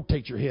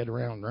rotate your head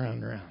around.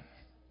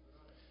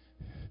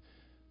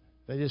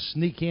 They just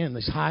sneak in.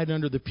 They hide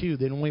under the pew.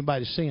 They don't want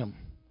anybody to see them.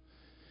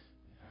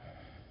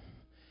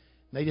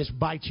 They just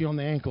bite you on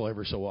the ankle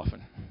every so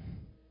often.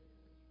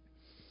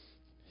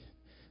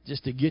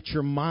 just to get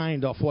your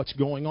mind off what's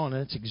going on.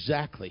 And that's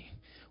exactly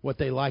what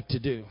they like to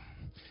do.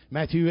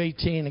 Matthew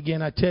 18,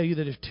 again, I tell you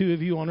that if two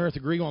of you on earth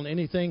agree on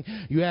anything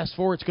you ask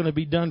for, it's going to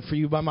be done for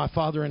you by my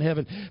Father in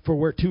heaven. For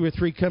where two or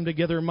three come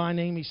together in my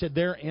name, he said,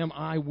 there am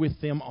I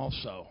with them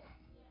also.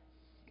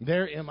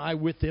 There am I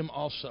with them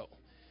also.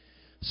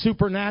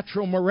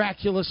 Supernatural,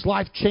 miraculous,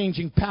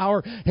 life-changing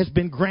power has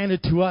been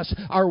granted to us.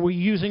 Are we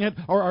using it,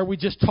 or are we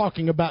just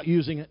talking about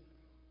using it?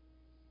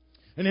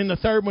 And then the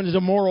third one is a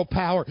moral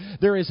power.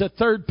 There is a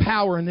third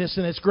power in this,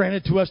 and it's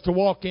granted to us to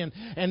walk in.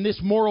 And this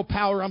moral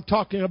power I'm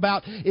talking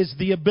about is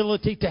the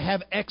ability to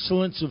have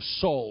excellence of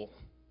soul.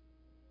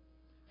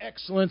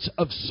 Excellence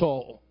of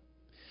soul.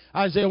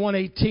 Isaiah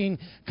 1:18,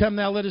 come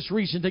now, let us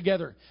reason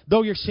together.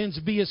 Though your sins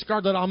be as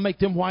scarlet, I'll make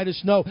them white as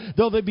snow.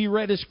 Though they be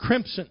red as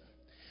crimson,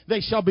 they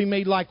shall be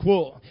made like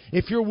wool.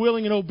 If you're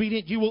willing and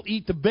obedient, you will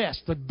eat the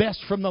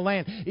best from the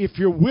land. If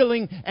you're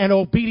willing and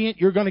obedient,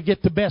 you're going to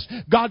get the best.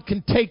 God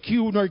can take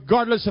you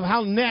regardless of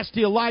how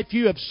nasty a life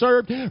you have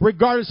served,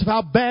 regardless of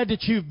how bad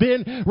that you've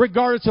been,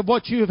 regardless of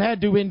what you have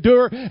had to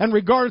endure, and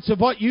regardless of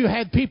what you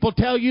had people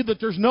tell you that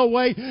there's no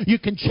way you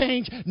can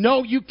change.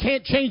 No, you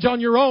can't change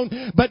on your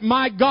own, but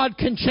my God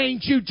can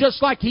change you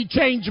just like He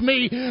changed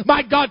me.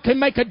 My God can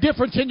make a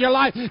difference in your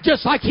life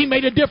just like He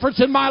made a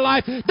difference in my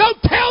life.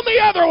 Don't tell me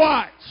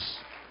otherwise.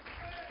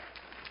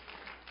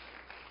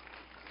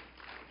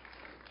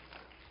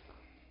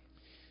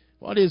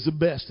 What is the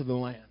best of the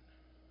land?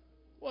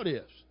 What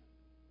is?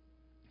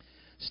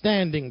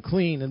 Standing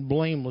clean and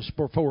blameless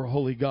before a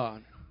holy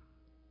God.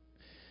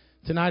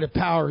 Tonight a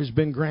power has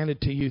been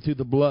granted to you through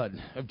the blood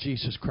of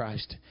Jesus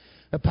Christ.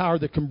 A power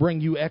that can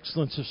bring you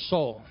excellence of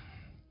soul.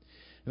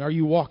 And are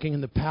you walking in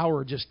the power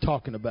or just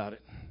talking about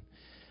it?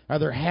 Are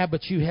there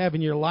habits you have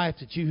in your life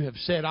that you have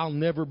said, I'll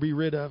never be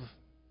rid of?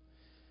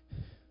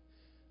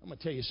 I'm going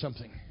to tell you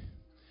something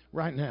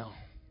right now.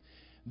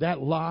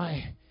 That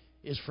lie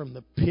is from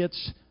the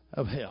pits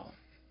of hell.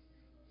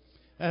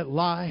 That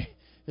lie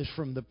is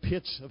from the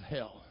pits of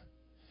hell.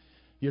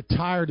 You're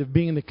tired of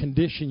being in the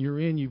condition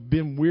you're in. You've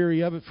been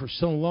weary of it for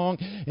so long,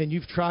 and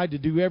you've tried to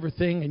do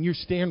everything, and you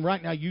stand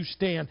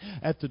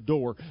at the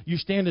door. You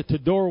stand at the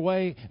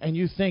doorway, and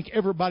you think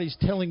everybody's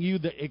telling you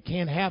that it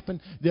can't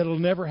happen, that it'll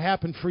never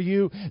happen for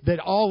you, that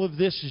all of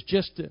this is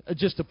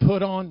just a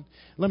put on.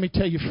 Let me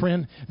tell you,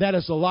 friend, that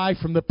is a lie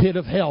from the pit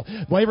of hell.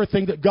 Well,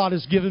 everything that God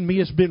has given me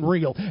has been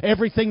real.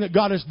 Everything that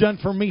God has done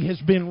for me has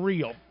been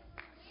real.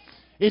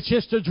 It's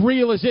just as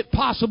real as it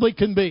possibly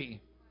can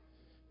be.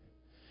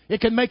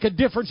 It can make a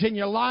difference in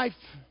your life.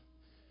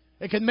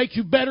 It can make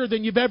you better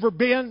than you've ever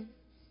been.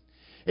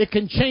 It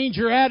can change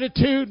your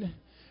attitude.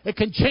 It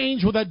can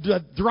change with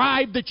the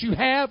drive that you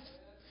have.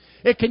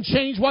 It can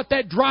change what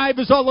that drive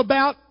is all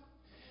about.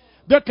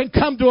 There can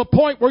come to a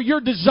point where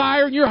your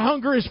desire and your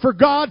hunger is for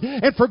God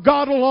and for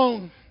God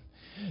alone.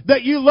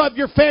 That you love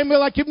your family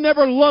like you've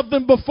never loved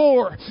them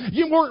before.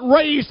 You weren't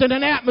raised in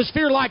an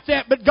atmosphere like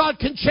that, but God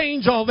can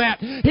change all that.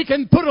 He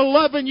can put a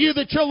love in you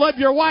that you'll love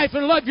your wife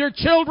and love your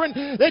children,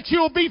 that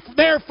you'll be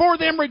there for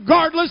them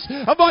regardless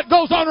of what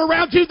goes on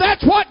around you.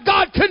 That's what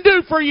God can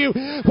do for you.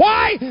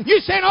 Why? You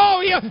said,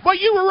 oh yeah, well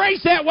you were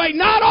raised that way.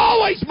 Not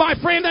always, my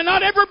friend, and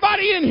not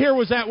everybody in here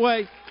was that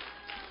way.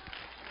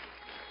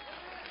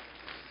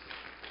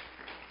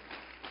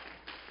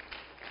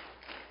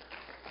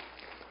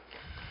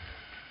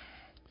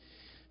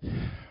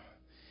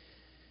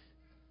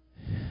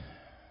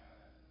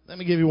 Let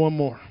me give you one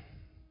more.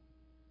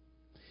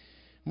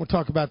 I'm going to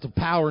talk about the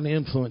power and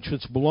influence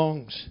which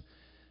belongs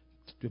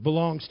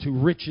to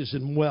riches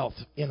and wealth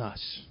in us.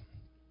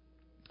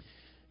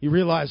 You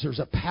realize there's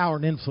a power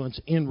and influence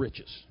in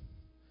riches.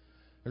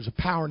 There's a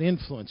power and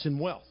influence in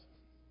wealth.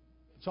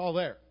 It's all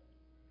there.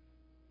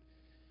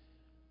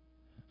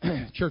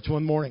 Church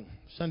one morning,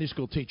 Sunday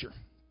school teacher,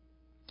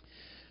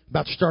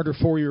 about to start her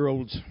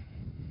 4-year-olds.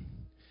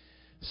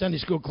 Sunday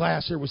school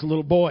class, there was a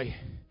little boy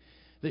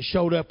that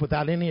showed up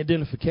without any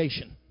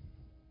identification.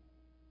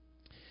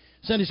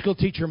 Sunday school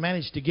teacher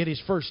managed to get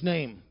his first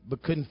name,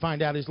 but couldn't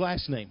find out his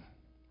last name.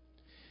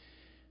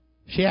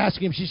 She asked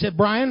him, she said,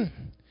 Brian,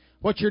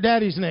 what's your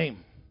daddy's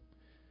name?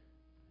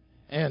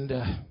 And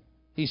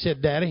he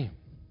said, Daddy.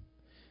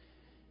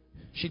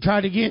 She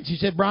tried again. She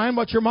said, Brian,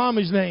 what's your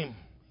mommy's name?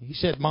 He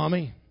said,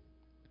 Mommy.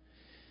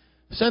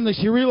 Suddenly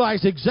she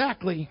realized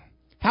exactly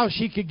how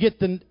she could get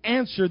the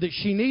answer that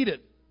she needed.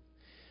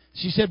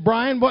 She said,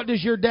 Brian, what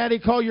does your daddy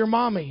call your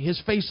mommy? His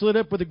face lit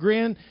up with a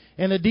grin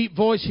and a deep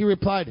voice. He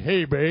replied,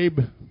 Hey, babe.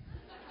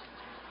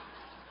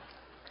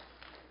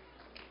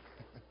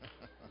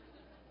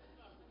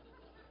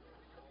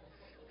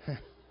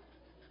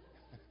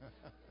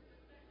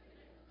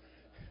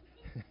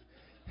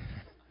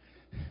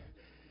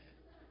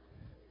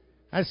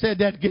 I said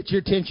that to get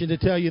your attention to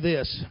tell you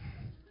this.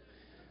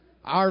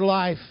 Our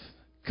life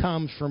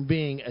comes from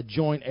being a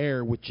joint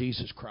heir with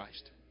Jesus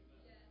Christ.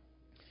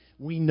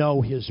 We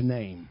know His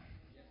name.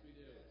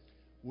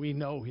 We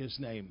know His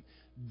name.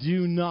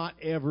 Do not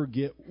ever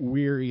get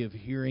weary of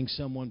hearing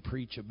someone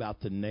preach about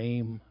the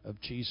name of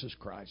Jesus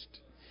Christ.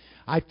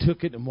 I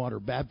took it in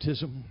water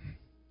baptism.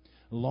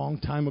 a long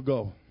time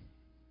ago.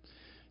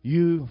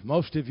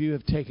 Most of you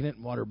have taken it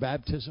in water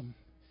baptism.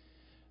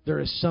 There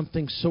is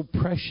something so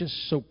precious,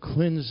 so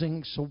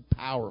cleansing, so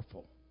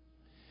powerful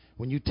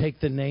when you take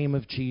the name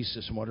of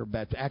Jesus in water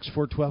baptism. Acts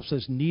 4:12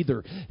 says,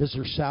 "Neither is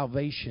there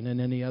salvation in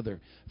any other,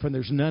 for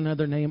there's none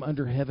other name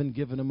under heaven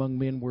given among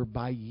men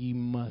whereby ye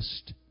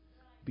must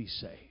be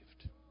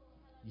saved."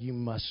 You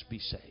must be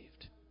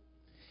saved.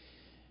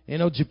 You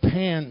know,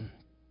 Japan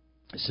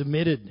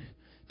submitted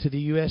to the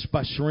U.S.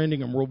 by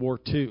surrendering in World War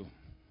II.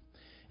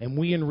 And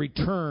we, in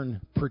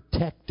return,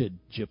 protected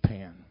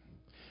Japan.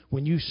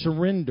 When you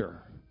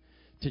surrender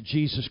to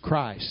Jesus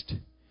Christ,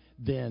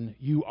 then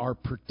you are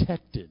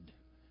protected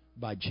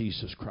by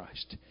Jesus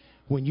Christ.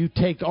 When you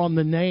take on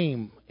the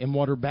name in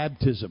water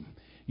baptism,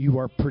 you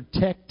are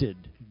protected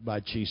by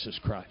Jesus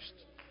Christ.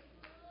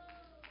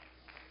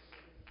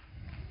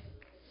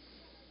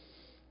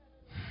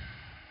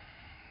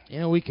 You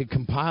know, we could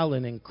compile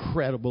an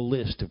incredible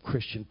list of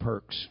Christian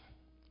perks.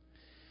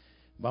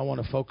 But I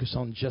want to focus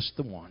on just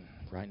the one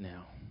right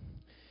now.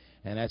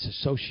 And that's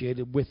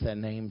associated with that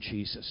name,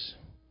 Jesus.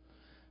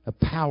 A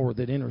power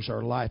that enters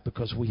our life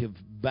because we have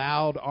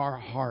bowed our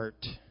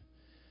heart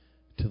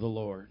to the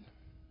Lord.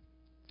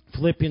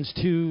 Philippians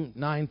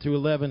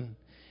 2:9-11.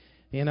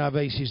 The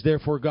NIV says,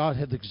 "Therefore God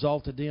hath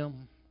exalted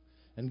him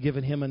and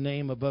given him a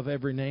name above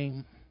every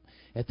name.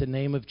 At the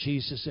name of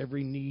Jesus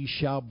every knee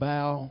shall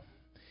bow,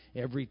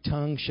 every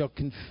tongue shall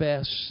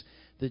confess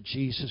that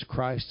Jesus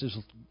Christ is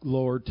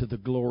Lord, to the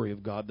glory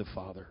of God the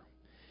Father."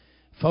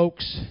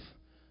 Folks,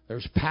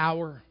 there's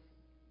power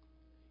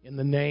in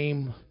the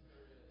name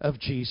of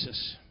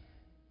Jesus.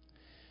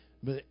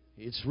 But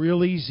it's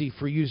real easy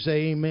for you to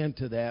say amen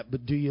to that,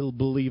 but do you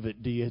believe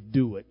it? Do you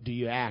do it? Do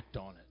you act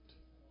on it?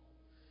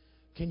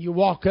 Can you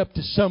walk up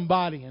to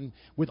somebody and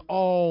with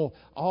all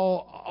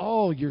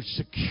your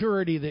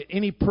security that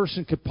any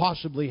person could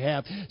possibly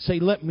have, say,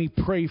 "Let me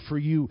pray for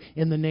you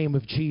in the name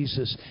of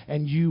Jesus,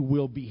 and you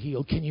will be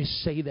healed"? Can you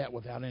say that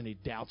without any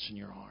doubts in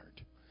your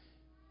heart?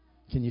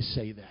 Can you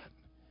say that?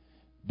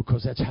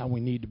 Because that's how we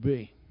need to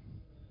be.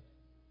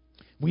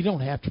 We don't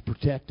have to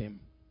protect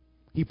him.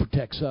 He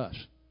protects us.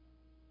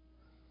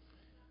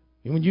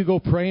 And when you go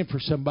praying for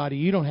somebody,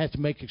 you don't have to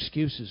make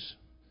excuses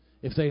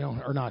if they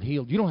are not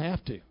healed. You don't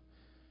have to.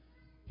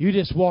 You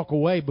just walk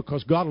away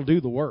because God will do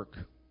the work.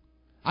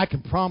 I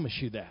can promise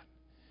you that.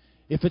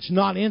 If it's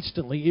not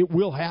instantly, it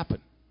will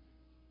happen.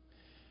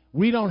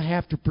 We don't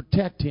have to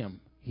protect him.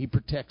 He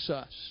protects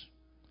us.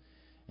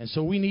 And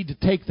so we need to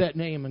take that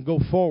name and go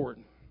forward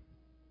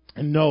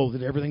and know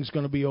that everything's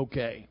going to be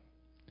okay.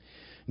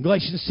 In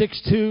Galatians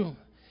 6:2,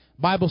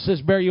 the Bible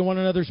says, "Bear you one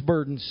another's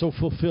burdens, so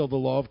fulfill the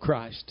law of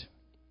Christ."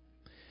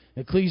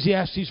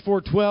 Ecclesiastes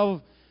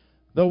 4:12,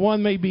 "Though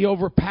one may be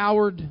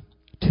overpowered,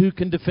 two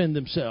can defend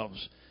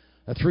themselves.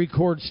 A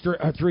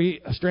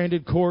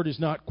three-stranded cord is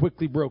not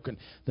quickly broken."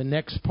 The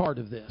next part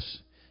of this,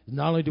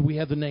 not only do we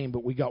have the name,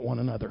 but we got one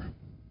another.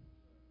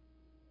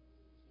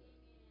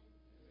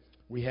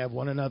 We have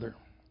one another.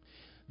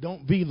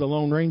 Don't be the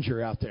Lone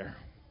Ranger out there.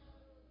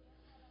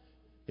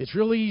 It's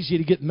really easy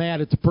to get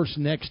mad at the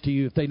person next to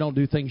you if they don't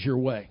do things your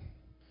way.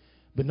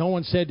 But no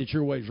one said that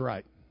your way's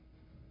right.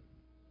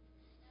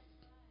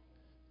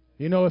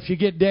 You know, if you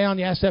get down,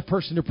 you ask that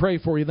person to pray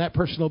for you, and that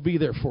person will be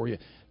there for you.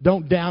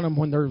 Don't down them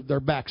when their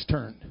back's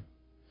turned.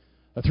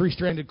 A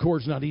three-stranded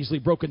cord is not easily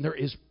broken.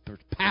 There's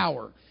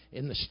power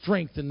in the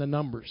strength in the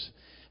numbers.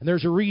 And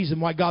there's a reason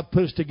why God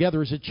put us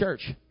together as a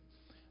church.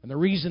 And the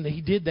reason that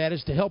He did that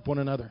is to help one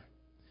another.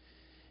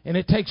 And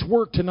it takes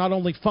work to not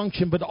only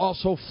function, but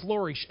also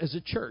flourish as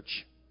a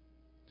church.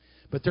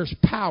 But there's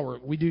power.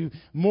 We do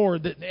more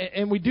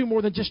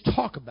than just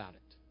talk about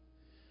it.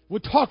 We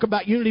talk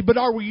about unity, but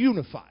are we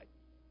unified?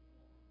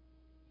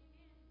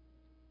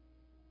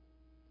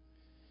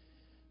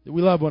 Do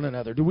we love one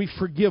another? Do we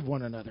forgive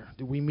one another?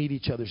 Do we meet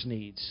each other's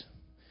needs?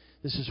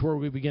 This is where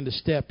we begin to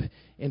step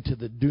into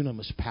the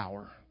dunamis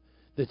power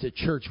that the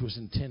church was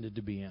intended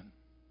to be in.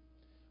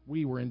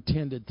 We were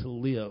intended to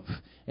live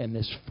in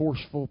this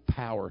forceful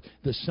power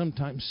that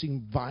sometimes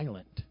seemed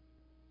violent.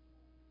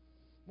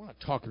 We're not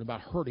talking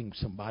about hurting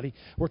somebody.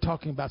 We're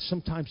talking about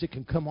sometimes it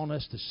can come on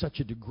us to such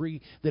a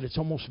degree that it's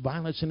almost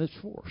violence in its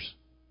force.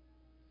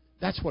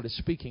 That's what it's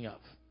speaking of.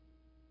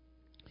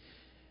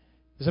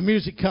 As the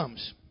music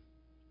comes,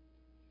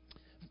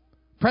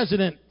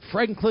 President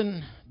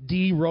Franklin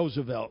D.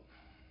 Roosevelt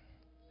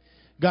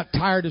got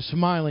tired of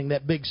smiling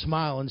that big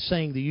smile and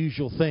saying the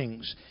usual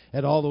things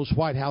at all those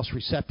White House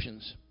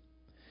receptions.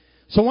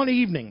 So one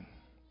evening,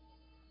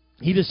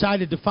 he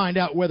decided to find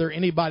out whether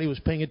anybody was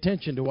paying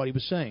attention to what he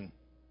was saying.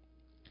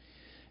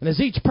 And as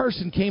each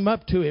person came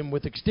up to him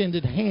with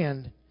extended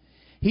hand,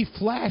 he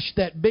flashed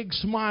that big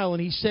smile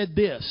and he said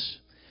this: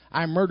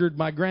 "I murdered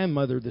my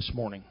grandmother this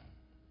morning."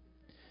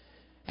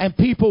 And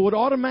people would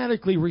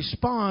automatically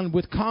respond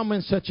with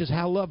comments such as,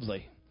 "How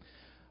lovely,"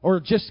 or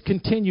 "Just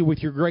continue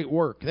with your great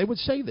work." They would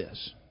say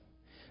this.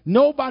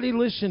 Nobody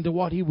listened to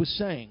what he was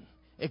saying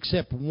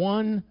except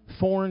one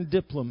foreign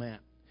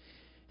diplomat.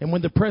 And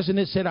when the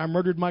president said, "I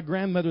murdered my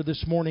grandmother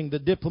this morning," the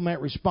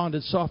diplomat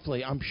responded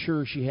softly, "I'm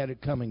sure she had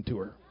it coming to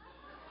her."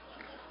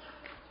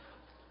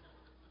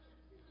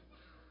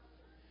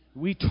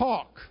 We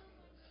talk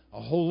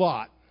a whole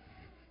lot,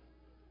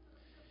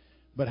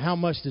 but how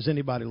much does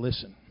anybody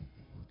listen?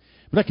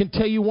 But I can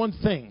tell you one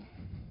thing.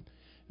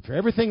 For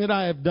everything that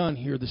I have done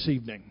here this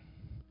evening,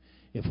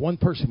 if one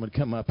person would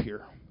come up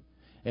here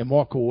and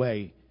walk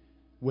away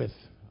with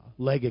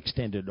leg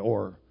extended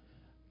or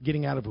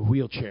getting out of a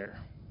wheelchair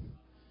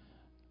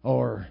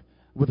or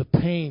with a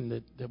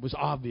pain that was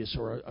obvious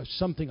or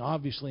something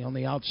obviously on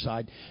the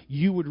outside,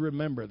 you would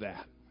remember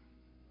that.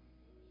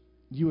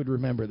 You would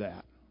remember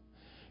that.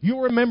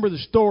 You'll remember the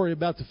story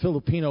about the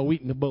Filipino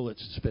eating the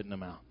bullets and spitting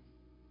them out.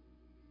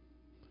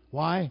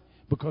 Why?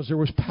 Because there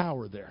was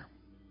power there.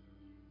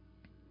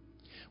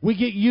 We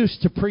get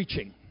used to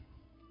preaching.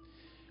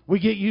 We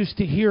get used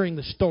to hearing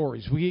the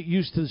stories. We get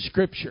used to the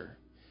Scripture.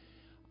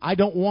 I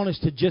don't want us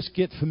to just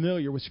get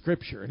familiar with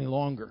Scripture any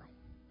longer.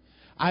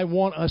 I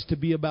want us to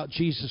be about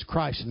Jesus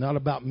Christ and not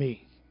about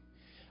me.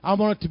 I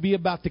want it to be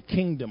about the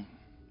kingdom,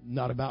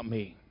 not about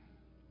me.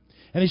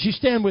 And as you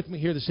stand with me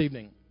here this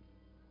evening,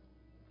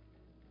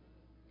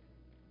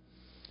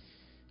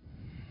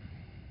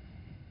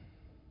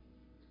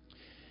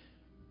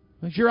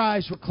 as your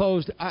eyes were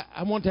closed,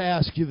 I want to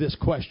ask you this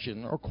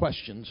question or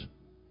questions.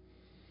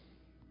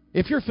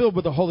 If you're filled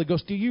with the Holy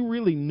Ghost, do you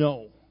really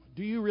know?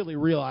 Do you really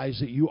realize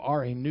that you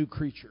are a new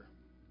creature?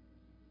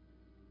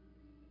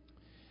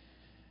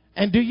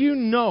 And do you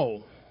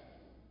know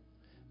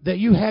that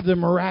you have the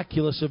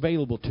miraculous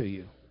available to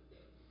you?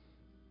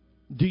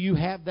 Do you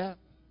have that?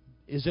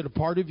 Is it a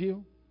part of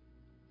you?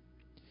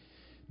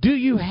 Do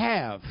you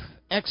have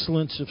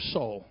excellence of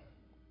soul?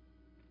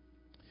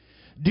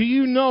 Do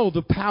you know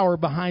the power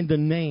behind the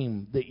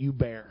name that you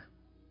bear?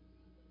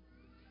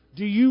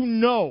 Do you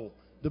know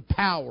the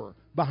power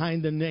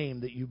behind the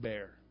name that you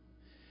bear?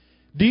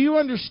 Do you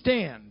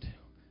understand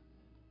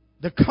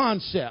the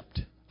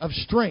concept of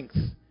strength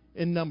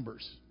in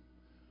numbers?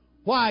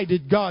 Why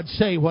did God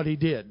say what He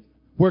did?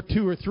 Where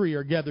 2 or 3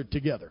 are gathered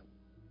together.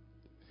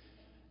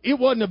 It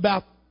wasn't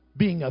about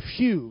being a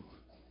few.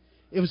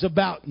 It was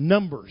about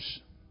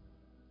numbers.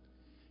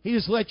 He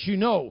just lets you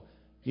know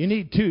you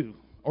need 2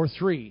 or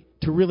 3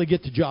 to really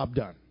get the job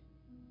done.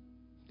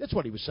 That's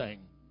what He was saying.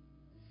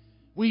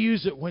 We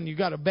use it when you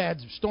got a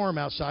bad storm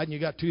outside and you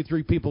got 2 or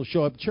 3 people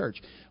show up at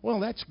church. Well,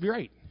 that's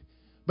great.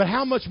 But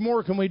how much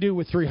more can we do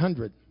with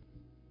 300?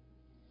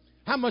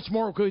 How much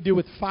more can we do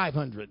with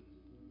 500?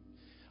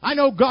 I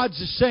know God's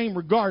the same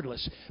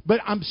regardless,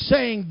 but I'm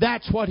saying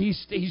that's what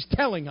He's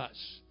telling us.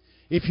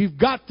 If you've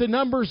got the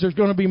numbers, there's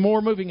going to be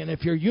more moving. And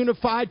if you're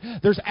unified,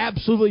 there's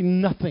absolutely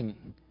nothing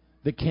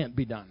that can't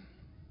be done.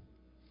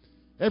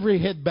 Every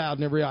head bowed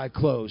and every eye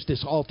closed.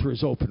 This altar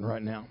is open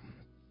right now.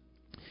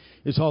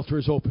 This altar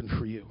is open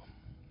for you.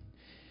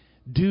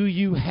 Do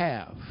you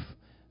have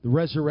the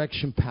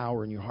resurrection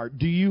power in your heart?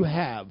 Do you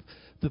have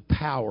the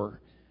power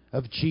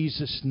of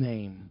Jesus'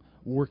 name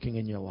working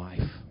in your life?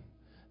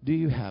 Do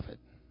you have it?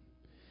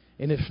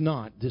 And if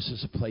not, this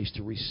is a place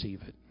to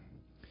receive it.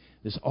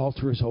 This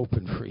altar is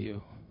open for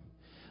you.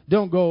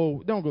 Don't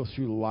go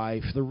through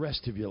life, the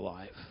rest of your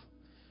life,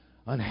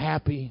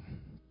 unhappy,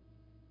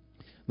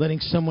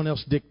 letting someone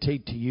else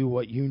dictate to you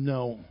what you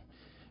know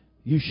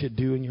you should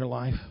do in your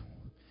life.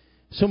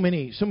 So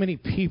many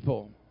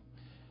people,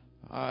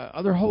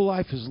 their whole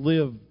life is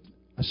lived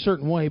a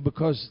certain way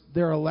because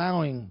they're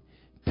allowing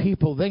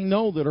people they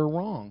know that are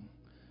wrong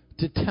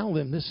to tell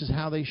them this is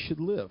how they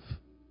should live.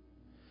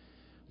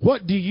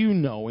 What do you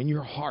know in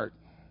your heart?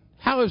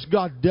 How has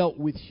God dealt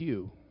with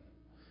you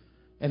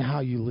and how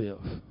you live?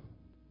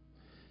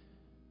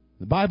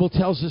 The Bible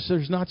tells us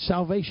there's not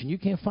salvation. You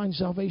can't find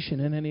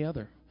salvation in any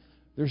other.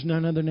 There's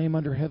none other name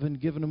under heaven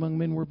given among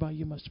men whereby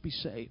you must be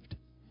saved.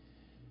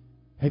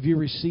 Have you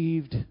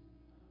received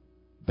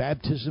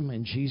baptism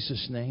in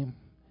Jesus' name?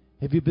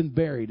 Have you been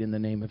buried in the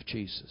name of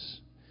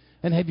Jesus?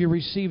 And have you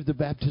received the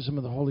baptism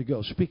of the Holy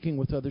Ghost, speaking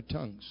with other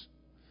tongues?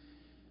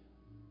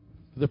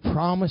 The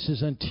promise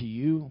is unto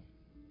you,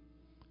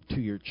 to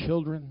your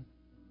children,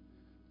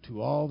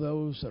 to all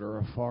those that are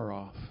afar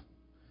off,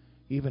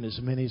 even as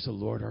many as the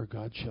Lord our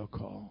God shall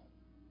call.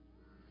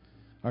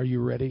 Are you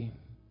ready?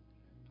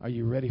 Are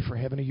you ready for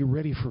heaven? Are you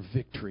ready for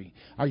victory?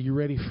 Are you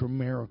ready for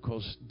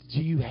miracles? Do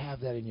you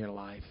have that in your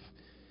life?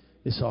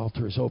 This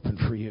altar is open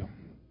for you.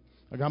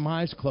 I got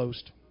my eyes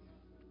closed.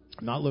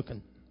 I'm not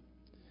looking.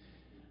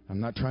 I'm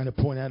not trying to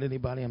point out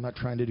anybody. I'm not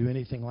trying to do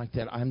anything like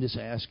that. I'm just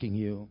asking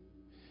you.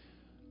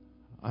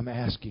 I'm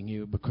asking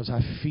you because I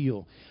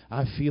feel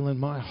in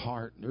my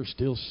heart there's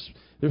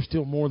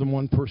still more than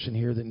one person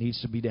here that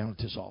needs to be down at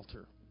this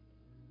altar.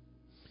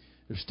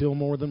 There's still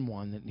more than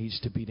one that needs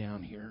to be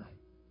down here.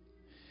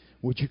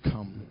 Would you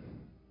come?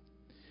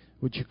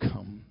 Would you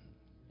come?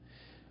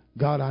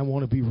 God, I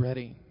want to be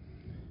ready.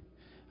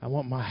 I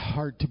want my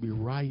heart to be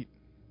right.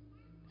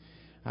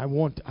 I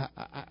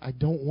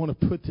don't want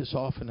to put this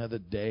off another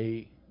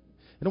day.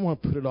 I don't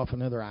want to put it off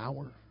another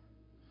hour.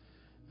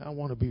 I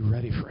want to be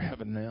ready for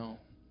heaven now.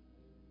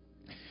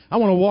 I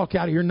want to walk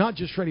out of here not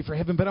just ready for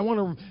heaven, but I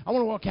want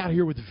to walk out of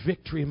here with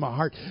victory in my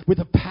heart, with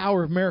the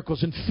power of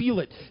miracles, and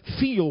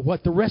feel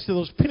what the rest of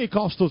those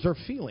Pentecostals are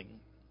feeling.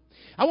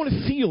 I want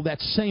to feel that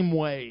same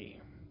way.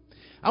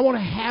 I want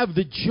to have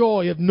the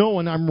joy of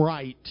knowing I'm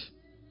right.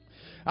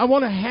 I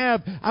want to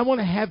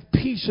have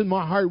peace in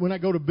my heart when I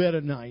go to bed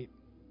at night.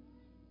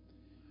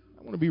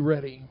 I want to be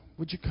ready.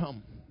 Would you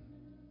come?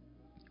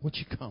 Would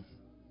you come?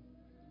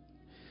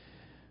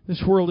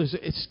 This world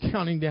it's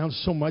counting down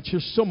so much.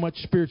 There's so much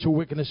spiritual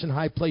wickedness in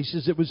high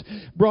places. It was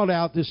brought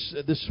out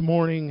this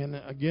morning and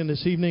again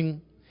this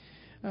evening.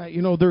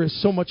 There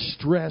is so much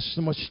stress,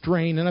 so much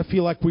strain, and I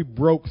feel like we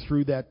broke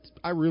through that.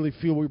 I really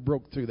feel we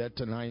broke through that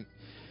tonight.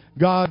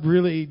 God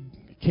really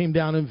came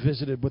down and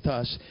visited with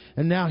us,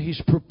 and now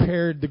He's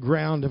prepared the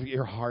ground of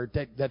your heart.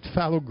 That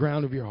fallow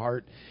ground of your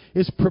heart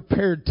is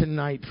prepared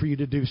tonight for you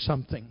to do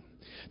something.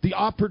 The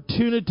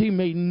opportunity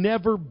may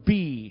never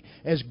be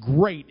as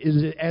great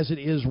as it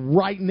is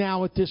right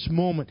now at this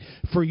moment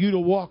for you to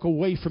walk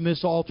away from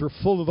this altar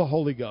full of the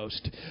Holy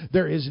Ghost.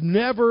 There is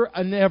never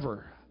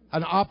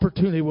an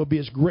opportunity will be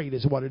as great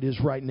as what it is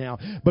right now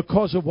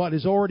because of what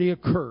has already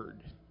occurred.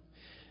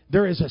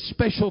 There is a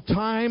special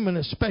time and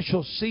a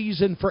special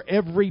season for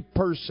every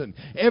person,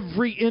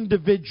 every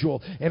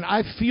individual. And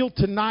I feel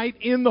tonight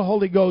in the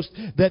Holy Ghost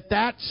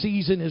that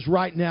season is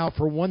right now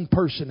for one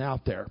person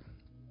out there.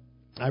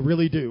 I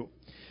really do.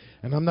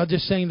 And I'm not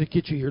just saying to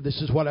get you here.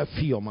 This is what I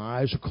feel. My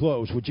eyes are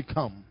closed. Would you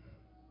come?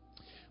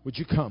 Would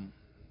you come?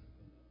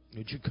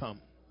 Would you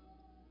come?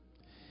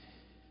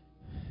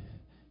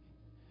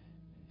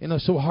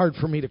 It's so hard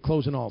for me to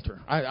close an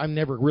altar. I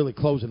never really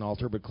close an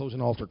altar, but close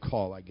an altar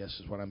call, I guess,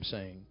 is what I'm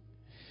saying.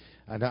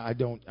 I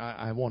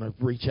want to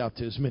reach out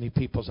to as many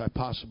people as I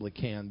possibly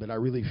can, but I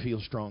really feel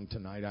strong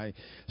tonight.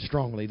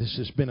 This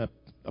has been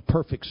a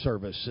perfect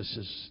service. This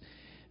has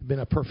been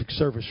a perfect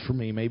service for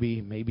me.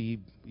 Maybe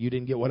you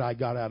didn't get what I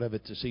got out of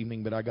it this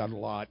evening, but I got a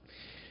lot.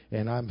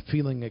 And I'm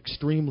feeling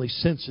extremely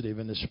sensitive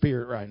in the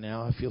Spirit right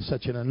now. I feel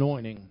such an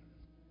anointing.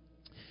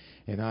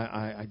 And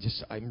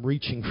I'm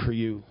reaching for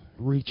you.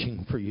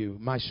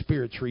 My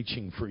Spirit's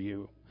reaching for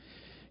you.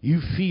 You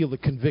feel the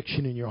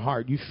conviction in your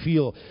heart. You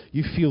feel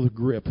the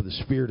grip of the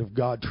Spirit of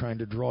God trying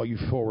to draw you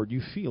forward.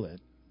 You feel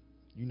it.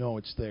 You know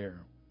it's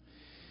there.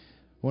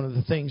 One of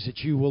the things that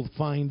you will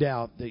find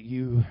out that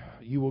you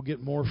will get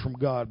more from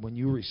God when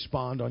you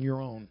respond on your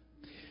own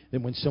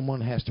than when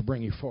someone has to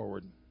bring you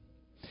forward.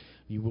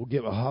 You will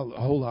give a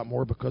whole lot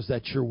more because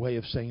that's your way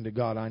of saying to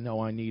God, I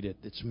know I need it.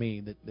 It's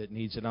me that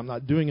needs it. I'm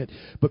not doing it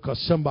because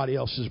somebody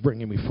else is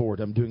bringing me forward.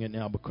 I'm doing it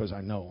now because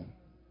I know.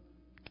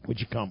 Would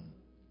you come?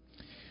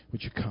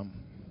 Would you come?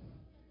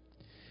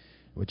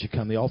 Would you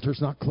come? The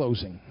altar's not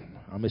closing.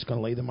 I'm just going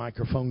to lay the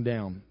microphone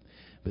down.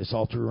 This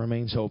altar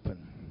remains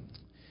open.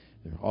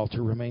 The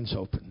altar remains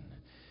open.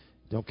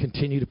 Don't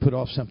continue to put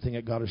off something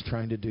that God is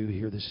trying to do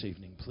here this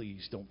evening.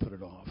 Please don't put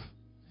it off.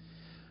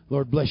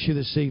 Lord, bless you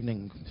this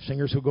evening.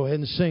 Singers will go ahead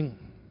and sing.